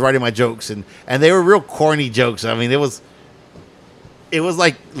 I was writing my jokes and they were real corny jokes. I mean, it was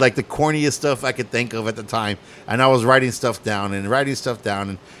like the corniest stuff I could think of at the time. And I was writing stuff down and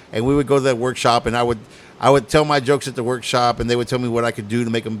we would go to that workshop and I would tell my jokes at the workshop and they would tell me what I could do to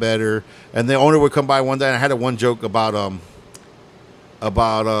make them better. And the owner would come by one day and I had one joke about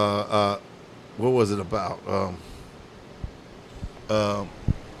what was it about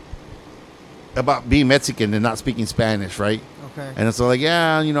being Mexican and not speaking Spanish, right? Okay. And so like,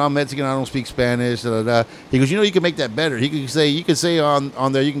 yeah, I'm Mexican, I don't speak Spanish. Da, da, da. He goes, you can make that better. You can say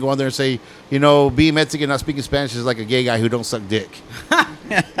on there, you can go on there and say, being Mexican, not speaking Spanish is like a gay guy who don't suck dick.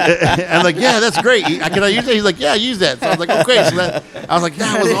 I'm like, yeah, that's great. Can I use that? He's like, yeah, use that. So I was like, okay. So I was like,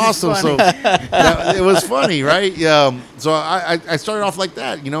 that was awesome. Funny. So it was funny, right? So I started off like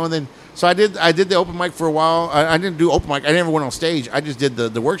that, and then. So I did the open mic for a while. I didn't do open mic. I never went on stage. I just did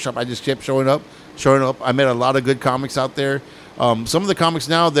the workshop. I just kept showing up. I met a lot of good comics out there. Some of the comics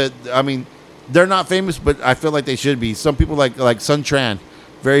now that, I mean, they're not famous, but I feel like they should be. Some people like Sun Tran,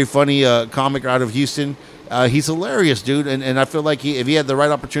 very funny comic out of Houston. He's hilarious, dude. And I feel like if he had the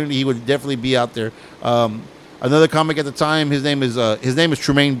right opportunity, he would definitely be out there. Another comic at the time, his name is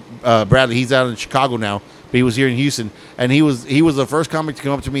Tremaine Bradley. He's out in Chicago now. But he was here in Houston, and he was the first comic to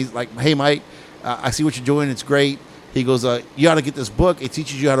come up to me like, "Hey, Mike, I see what you're doing. It's great." He goes, "You ought to get this book. It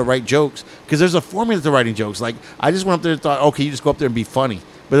teaches you how to write jokes because there's a formula to writing jokes. Like I just went up there and thought, okay, you just go up there and be funny,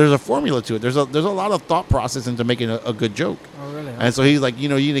 but there's a formula to it. There's a lot of thought process into making a good joke." Oh, really? And so he's like, you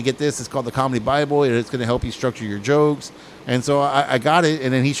need to get this. It's called the Comedy Bible, and it's going to help you structure your jokes. And so I got it,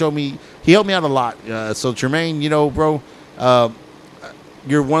 and then he helped me out a lot. So Tremaine, bro.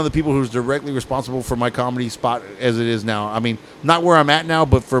 you're one of the people who's directly responsible for my comedy spot as it is now. I mean, not where I'm at now,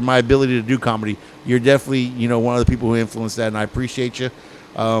 but for my ability to do comedy. You're definitely, one of the people who influenced that, and I appreciate you.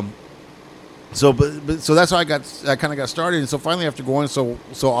 So that's how I kind of got started. And so finally, after going so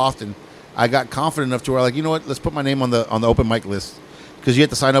often, I got confident enough to where, like, you know what, let's put my name on the open mic list, because you had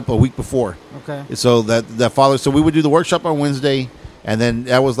to sign up a week before. Okay. So that follows. So we would do the workshop on Wednesday, and then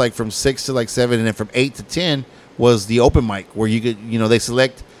that was like from 6 to like 7, and then from 8 to 10 was the open mic, where you could, they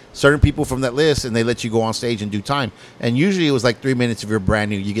select certain people from that list and they let you go on stage and do time. And usually it was like 3 minutes. If you're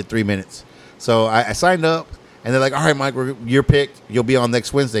brand new, you get 3 minutes. So I signed up, and they're like, all right, Mike, you're picked. You'll be on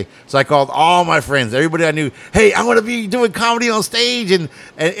next Wednesday. So I called all my friends, everybody I knew. Hey, I want to be doing comedy on stage. And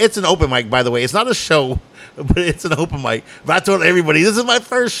it's an open mic, by the way. It's not a show, but it's an open mic. But I told everybody, this is my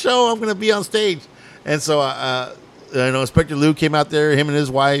first show. I'm going to be on stage. And so, Inspector Lou came out there, him and his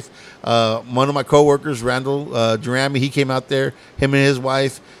wife. One of my coworkers, Randall Durami, he came out there, him and his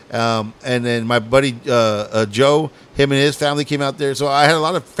wife. And then my buddy Joe, him and his family came out there. So I had a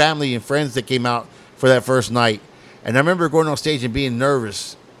lot of family and friends that came out for that first night. And I remember going on stage and being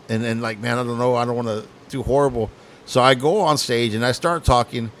nervous and like, man, I don't know, I don't want to do horrible. So I go on stage and I start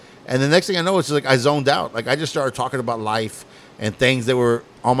talking, and the next thing I know, it's just like I zoned out. Like I just started talking about life and things that were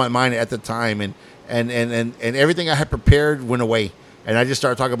on my mind at the time, and everything I had prepared went away, and I just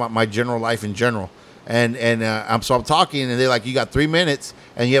started talking about my general life in general. And I'm talking, and they're like, you got 3 minutes,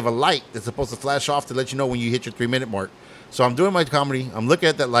 and you have a light that's supposed to flash off to let you know when you hit your 3-minute mark. So I'm doing my comedy. I'm looking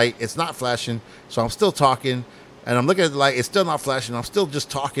at that light. It's not flashing. So I'm still talking, and I'm looking at the light. It's still not flashing. I'm still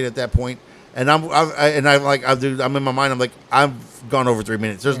just talking at that point. And I'm in my mind. I'm like, I've gone over 3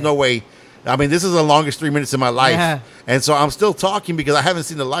 minutes. There's no way. I mean, this is the longest 3 minutes in my life. Yeah. And so I'm still talking because I haven't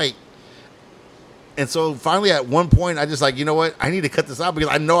seen the light. And so finally, at one point, I just like, you know what? I need to cut this out because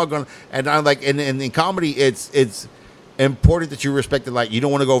I know I'm going to. And I'm like, and in comedy, it's important that you respect the light. You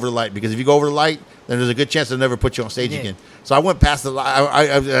don't want to go over the light, because if you go over the light, then there's a good chance they'll never put you on stage again. So I went past the light.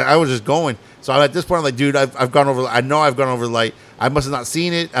 I was just going. So at this point, I'm like, dude, I've gone over. I know I've gone over the light. I must have not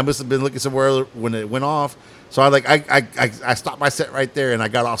seen it. I must have been looking somewhere when it went off. So I stopped my set right there, and I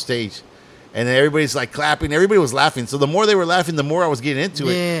got off stage. And then everybody's like clapping. Everybody was laughing. So the more they were laughing, the more I was getting into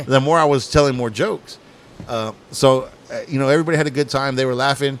it. The more I was telling more jokes. Everybody had a good time. They were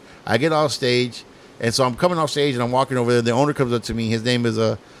laughing. I get off stage. And so I'm coming off stage, and I'm walking over there. The owner comes up to me. His name is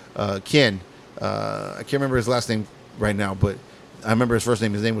Ken. I can't remember his last name right now, but I remember his first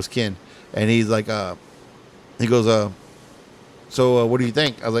name. His name was Ken. And he's like, he goes, so what do you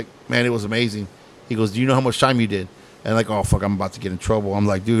think? I was like, man, it was amazing. He goes, do you know how much time you did? And like, oh, fuck, I'm about to get in trouble. I'm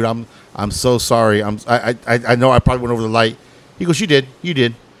like, dude, I'm so sorry. I know I probably went over the light. He goes, you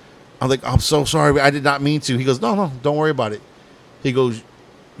did. I'm like, I'm so sorry, but I did not mean to. He goes, no, don't worry about it. He goes,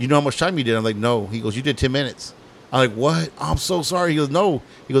 you know how much time you did? I'm like, no. He goes, you did 10 minutes. I'm like, what? I'm so sorry. He goes, no.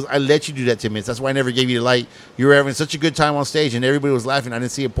 He goes, I let you do that 10 minutes. That's why I never gave you the light. You were having such a good time on stage, and everybody was laughing. I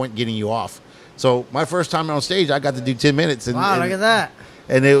didn't see a point getting you off. So my first time on stage, I got to do 10 minutes. Look at that.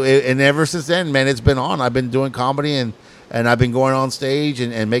 And and ever since then, man, it's been on. I've been doing comedy, and I've been going on stage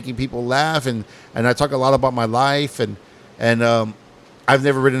and making people laugh. And I talk a lot about my life. And I've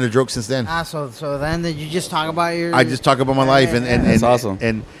never written a joke since then. So then did you just talk about your... I just talk about my life. And that's awesome.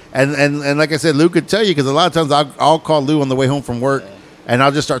 And like I said, Lou could tell you, because a lot of times I'll call Lou on the way home from work, and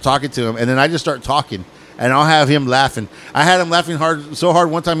I'll just start talking to him, and then I just start talking, and I'll have him laughing. I had him laughing so hard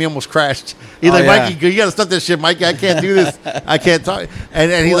one time he almost crashed. He's like, Mikey, you got to stop that shit, Mikey. I can't do this. I can't talk.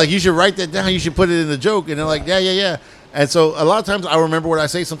 And he's like, you should write that down. You should put it in the joke. And they're like, yeah. And so a lot of times I remember what I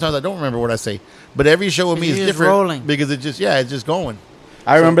say. Sometimes I don't remember what I say. But every show with me is different rolling, because it's just going.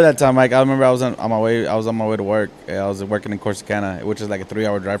 I remember that time, Mike. I remember I was on my way to work. I was working in Corsicana, which is like a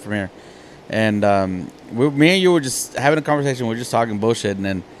 3-hour drive from here. And me and you were just having a conversation. We were just talking bullshit,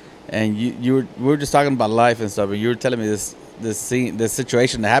 and we were just talking about life and stuff. And you were telling me this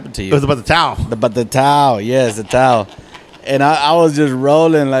situation that happened to you. It was about the towel. The towel, yes, the towel. And I was just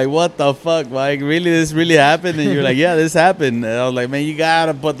rolling like, what the fuck, Mike? Really, this really happened? And you're like, yeah, this happened. And I was like, man, you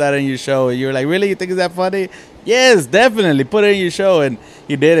gotta put that in your show. And you were like, really? You think it's that funny? Yes, definitely. Put it in your show. And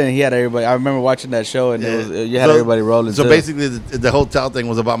he did, and he had everybody. I remember watching that show, and you had everybody rolling. So basically, the whole towel thing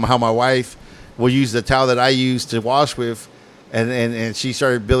was about how my wife will use the towel that I use to wash with, and she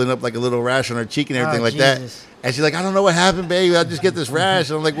started building up like a little rash on her cheek and everything like that. And she's like, I don't know what happened, baby. I just get this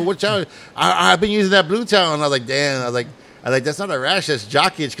rash. And I'm like, well, what towel? I've been using that blue towel. And I was like, damn. I was like, that's not a rash, that's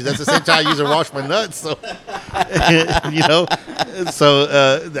jock itch, because that's the same time I use to wash my nuts. So,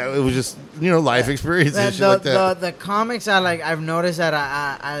 it was just, life experience and shit like that. The comics I've noticed that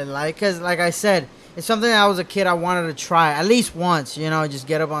I like, because like I said, it's something that I was a kid I wanted to try at least once, just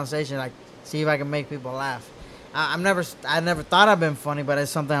get up on stage and like see if I can make people laugh. I never thought I've been funny, but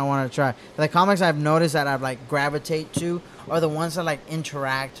it's something I want to try. The comics I've noticed that I like gravitate to are the ones that like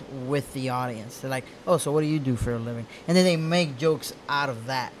interact with the audience. They're like, oh, so what do you do for a living? And then they make jokes out of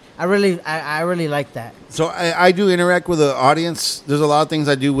that. I really like that. So I do interact with the audience. There's a lot of things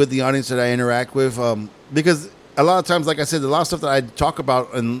I do with the audience that I interact with because a lot of times, like I said, a lot of stuff that I talk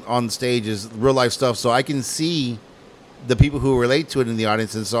about on stage is real life stuff. So I can see the people who relate to it in the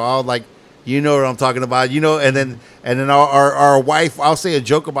audience, and so I'll like, you know what I'm talking about, and then our wife, I'll say a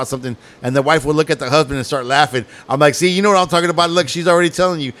joke about something, and the wife will look at the husband and start laughing. I'm like, see, you know what I'm talking about? Look, she's already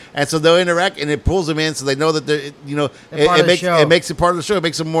telling you, and so they'll interact, and it pulls them in, so they know that they're, it makes it part of the show. It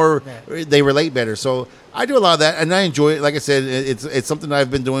makes them more, they relate better. So I do a lot of that, and I enjoy it. Like I said, it's something that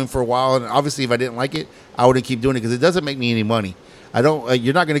I've been doing for a while, and obviously, if I didn't like it, I wouldn't keep doing it because it doesn't make me any money. I don't.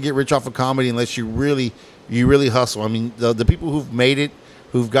 You're not going to get rich off of comedy unless you really hustle. I mean, the people who've made it,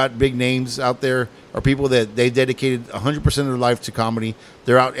 who've got big names out there, are people that they dedicated 100% of their life to comedy.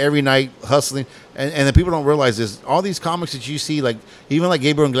 They're out every night hustling, and the people don't realize this. All these comics that you see, like even like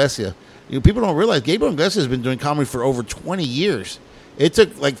Gabriel Iglesias, people don't realize Gabriel Iglesias has been doing comedy for over 20 years. It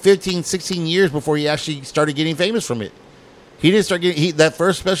took like 15, 16 years before he actually started getting famous from it. He didn't start getting that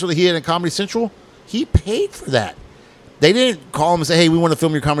first special that he had in Comedy Central. He paid for that. They didn't call him and say, "Hey, we want to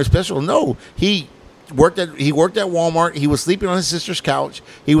film your comedy special." No, he worked at Walmart. He was sleeping on his sister's couch.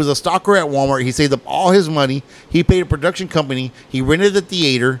 He was a stalker at Walmart. He saved up all his money. He paid a production company. He rented the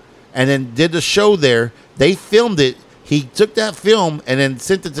theater and then did the show there. They filmed it. He took that film and then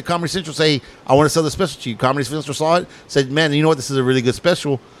sent it to Comedy Central. Say, "I want to sell the special to you." Comedy Central saw it. Said, "Man, you know what? This is a really good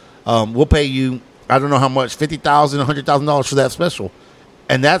special. We'll pay you, I don't know how much, $50,000, $100,000 for that special."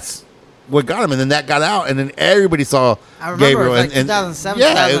 And that's what got him, and then that got out, and then everybody saw Gabriel. It was like 2007,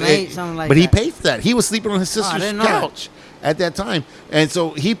 2008, something like that. But he paid for that. He was sleeping on his sister's couch at that time, and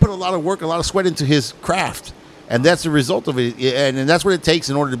so he put a lot of work, a lot of sweat into his craft, and that's the result of it. And that's what it takes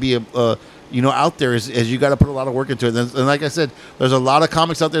in order to be out there. Is you got to put a lot of work into it. And like I said, there's a lot of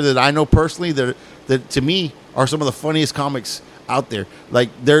comics out there that I know personally that to me are some of the funniest comics out there. Like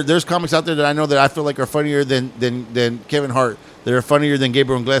there's comics out there that I know that I feel like are funnier than Kevin Hart. They're funnier than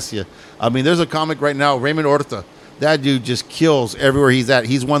Gabriel Iglesias. I mean, there's a comic right now, Raymond Orta. That dude just kills everywhere he's at.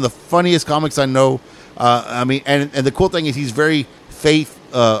 He's one of the funniest comics I know. I mean, and the cool thing is he's very faith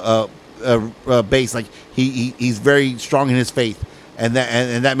based. Like he's very strong in his faith, and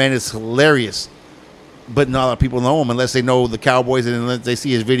that man is hilarious. But not a lot of people know him unless they know the Cowboys and unless they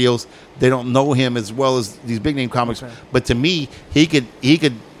see his videos. They don't know him as well as these big name comics. Okay. But to me, he could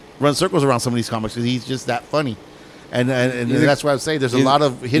run circles around some of these comics because he's just that funny. And that's why I would say there's a lot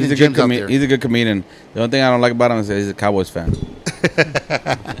of hidden gems out there. He's a good comedian. The only thing I don't like about him is that he's a Cowboys fan.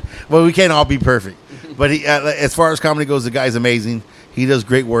 Well, we can't all be perfect. But as far as comedy goes, the guy's amazing. He does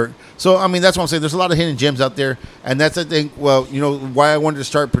great work. So, I mean, that's what I'm saying. There's a lot of hidden gems out there. And that's, I think, well, why I wanted to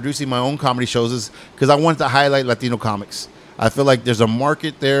start producing my own comedy shows is because I wanted to highlight Latino comics. I feel like there's a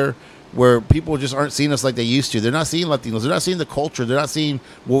market there where people just aren't seeing us like they used to. They're not seeing Latinos. They're not seeing the culture. They're not seeing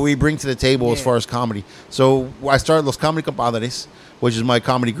what we bring to the table as far as comedy. So I started Los Comedy Compadres, which is my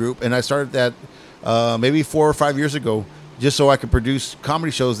comedy group, and I started that maybe 4 or 5 years ago just so I could produce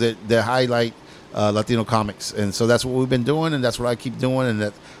comedy shows that highlight Latino comics. And so that's what we've been doing, and that's what I keep doing, and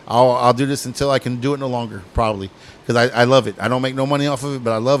that I'll do this until I can do it no longer, probably, because I love it. I don't make no money off of it,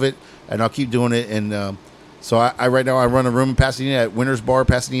 but I love it, and I'll keep doing it. And so I right now I run a room in Pasadena at Winter's Bar,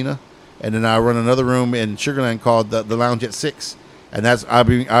 Pasadena. And then I run another room in Sugar Land called the Lounge at 6. And that's I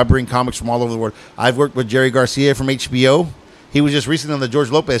bring comics from all over the world. I've worked with Jerry Garcia from HBO. He was just recently on the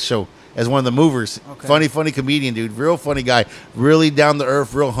George Lopez show as one of the movers. Okay. Funny comedian, dude. Real funny guy. Really down to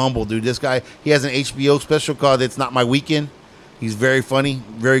earth, real humble, dude. This guy, he has an HBO special called It's Not My Weekend. He's very funny,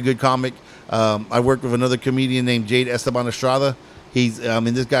 very good comic. I worked with another comedian named Jade Esteban Estrada.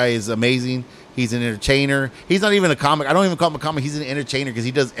 This guy is amazing. He's an entertainer. He's not even a comic. I don't even call him a comic. He's an entertainer because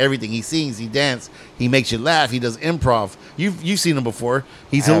he does everything. He sings, he dances, he makes you laugh. He does improv. You've seen him before.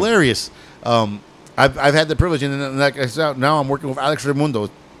 He's hilarious. I've had the privilege, and like I said, now I'm working with Alex Raimundo.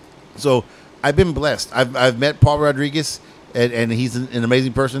 So I've been blessed. I've met Paul Rodriguez, and he's an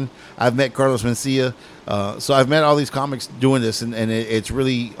amazing person. I've met Carlos Mencia. So I've met all these comics doing this, and it's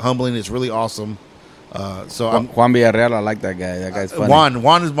really humbling. It's really awesome. Juan Villarreal, I like that guy. That guy's funny.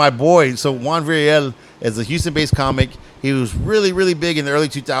 Juan is my boy. So Juan Villarreal is a Houston-based comic. He was really, really big in the early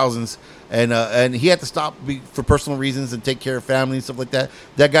 2000s, and he had to stop for personal reasons and take care of family and stuff like that.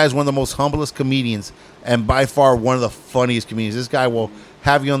 That guy's one of the most humblest comedians, and by far one of the funniest comedians. This guy will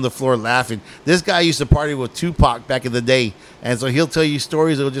have you on the floor laughing. This guy used to party with Tupac back in the day, and so he'll tell you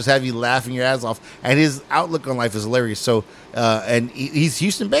stories that will just have you laughing your ass off. And his outlook on life is hilarious. So, and he's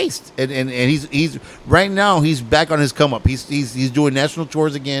Houston based, and he's right now he's back on his come up. He's doing national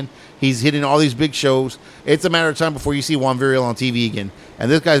tours again. He's hitting all these big shows. It's a matter of time before you see Juan Virial on TV again.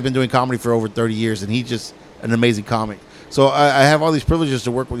 And this guy's been doing comedy for over 30 years, and he's just an amazing comic. So I have all these privileges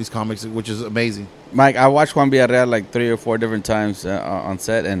to work with these comics, which is amazing. Mike, I watched Juan Villarreal like 3 or 4 different times on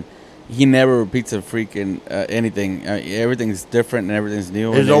set, and he never repeats a freaking anything. Everything's different and everything's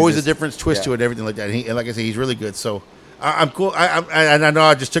new. There's always a different twist to it, everything like that. And like I say, he's really good. So I'm cool. I know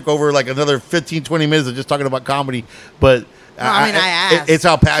I just took over like another 15, 20 minutes of just talking about comedy, but No, I asked. It's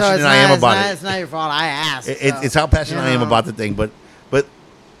how passionate I am about it. It's not your fault. I asked. It's how passionate I am about the thing. But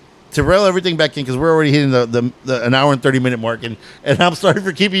to reel everything back in, because we're already hitting the an hour and 30-minute mark, and I'm sorry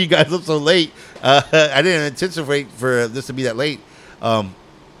for keeping you guys up so late. I didn't anticipate for this to be that late.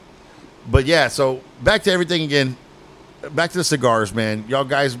 But yeah, so back to everything again. Back to the cigars, man. Y'all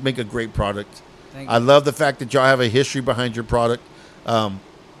guys make a great product. I love the fact that y'all have a history behind your product.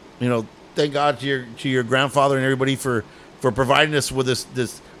 Thank God to your grandfather and everybody for providing us with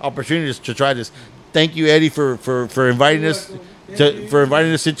this opportunity to try this. Thank you, Eddie, for inviting us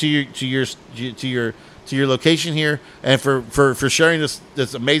into your location here, and for sharing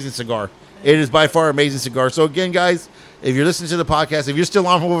this amazing cigar. It is by far an amazing cigar. So again, guys, if you're listening to the podcast, if you're still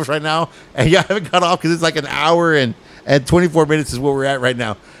on with us right now and you haven't got off because it's like an hour and 24 minutes is where we're at right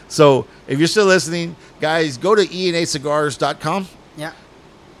now. So if you're still listening, guys, go to eandacigars.com. Yeah.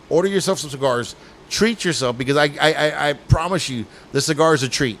 Order yourself some cigars. Treat yourself, because I promise you, the cigar is a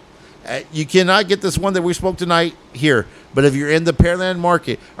treat. You cannot get this one that we spoke tonight here, but if you're in the Pearland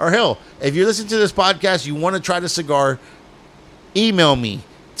market, or hell, if you're listening to this podcast, you want to try the cigar, email me,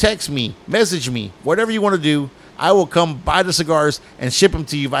 text me, message me, whatever you want to do. I will come buy the cigars and ship them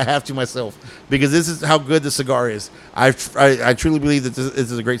to you if I have to myself, because this is how good the cigar is. I truly believe that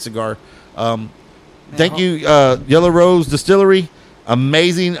this is a great cigar. Thank you, Yellow Rose Distillery.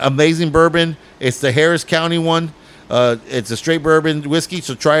 Amazing bourbon. It's the Harris County one. It's a straight bourbon whiskey,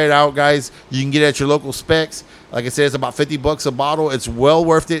 so try it out, guys. You can get it at your local Specs. Like I said, it's about $50 a bottle. It's well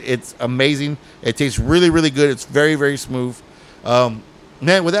worth it. It's amazing. It tastes really, really good. It's very, very smooth. Man,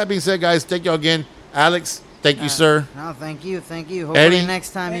 with that being said, guys, thank y'all again. Alex, thank you, sir. No, thank you. Hopefully Eddie? next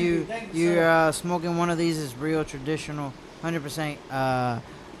time you're smoking one of these is real traditional, 100%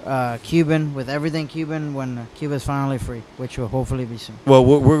 Cuban, with everything Cuban when Cuba's finally free, which will hopefully be soon. Well,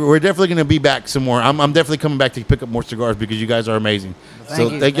 we're definitely going to be back some more. I'm definitely coming back to pick up more cigars because you guys are amazing.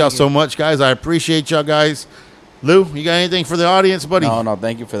 Thank y'all so much, guys. I appreciate y'all, guys. Lou, you got anything for the audience, buddy? No,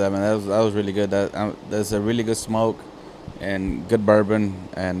 thank you for that, man. That was really good. That's a really good smoke and good bourbon,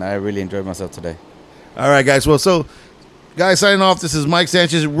 and I really enjoyed myself today. All right, guys. Well, so, guys, signing off. This is Mike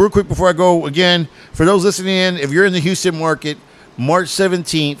Sanchez. Real quick before I go, again, for those listening in, if you're in the Houston market, March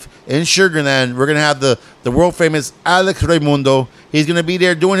 17th in Sugarland, we're going to have the world-famous Alex Raimundo. He's going to be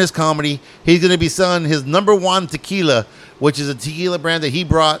there doing his comedy. He's going to be selling his #1 tequila, which is a tequila brand that he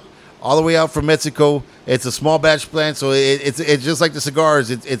brought all the way out from Mexico. It's a small batch plant, so it's just like the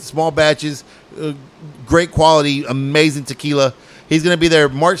cigars. It's small batches, great quality, amazing tequila. He's going to be there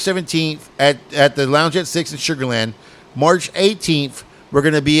March 17th at the Lounge at 6 in Sugarland. March 18th, we're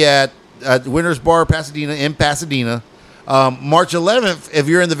going to be at Winter's Bar Pasadena in Pasadena. March 11th, if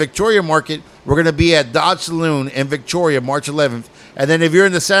you're in the Victoria market, we're going to be at Dodge Saloon in Victoria, March 11th. And then if you're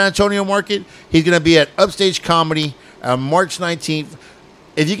in the San Antonio market, he's going to be at Upstage Comedy March 19th.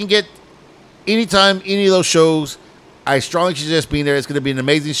 If you can get anytime, any of those shows, I strongly suggest being there. It's going to be an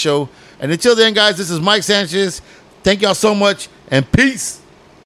amazing show. And until then, guys, this is Mike Sanchez. Thank y'all so much, and peace.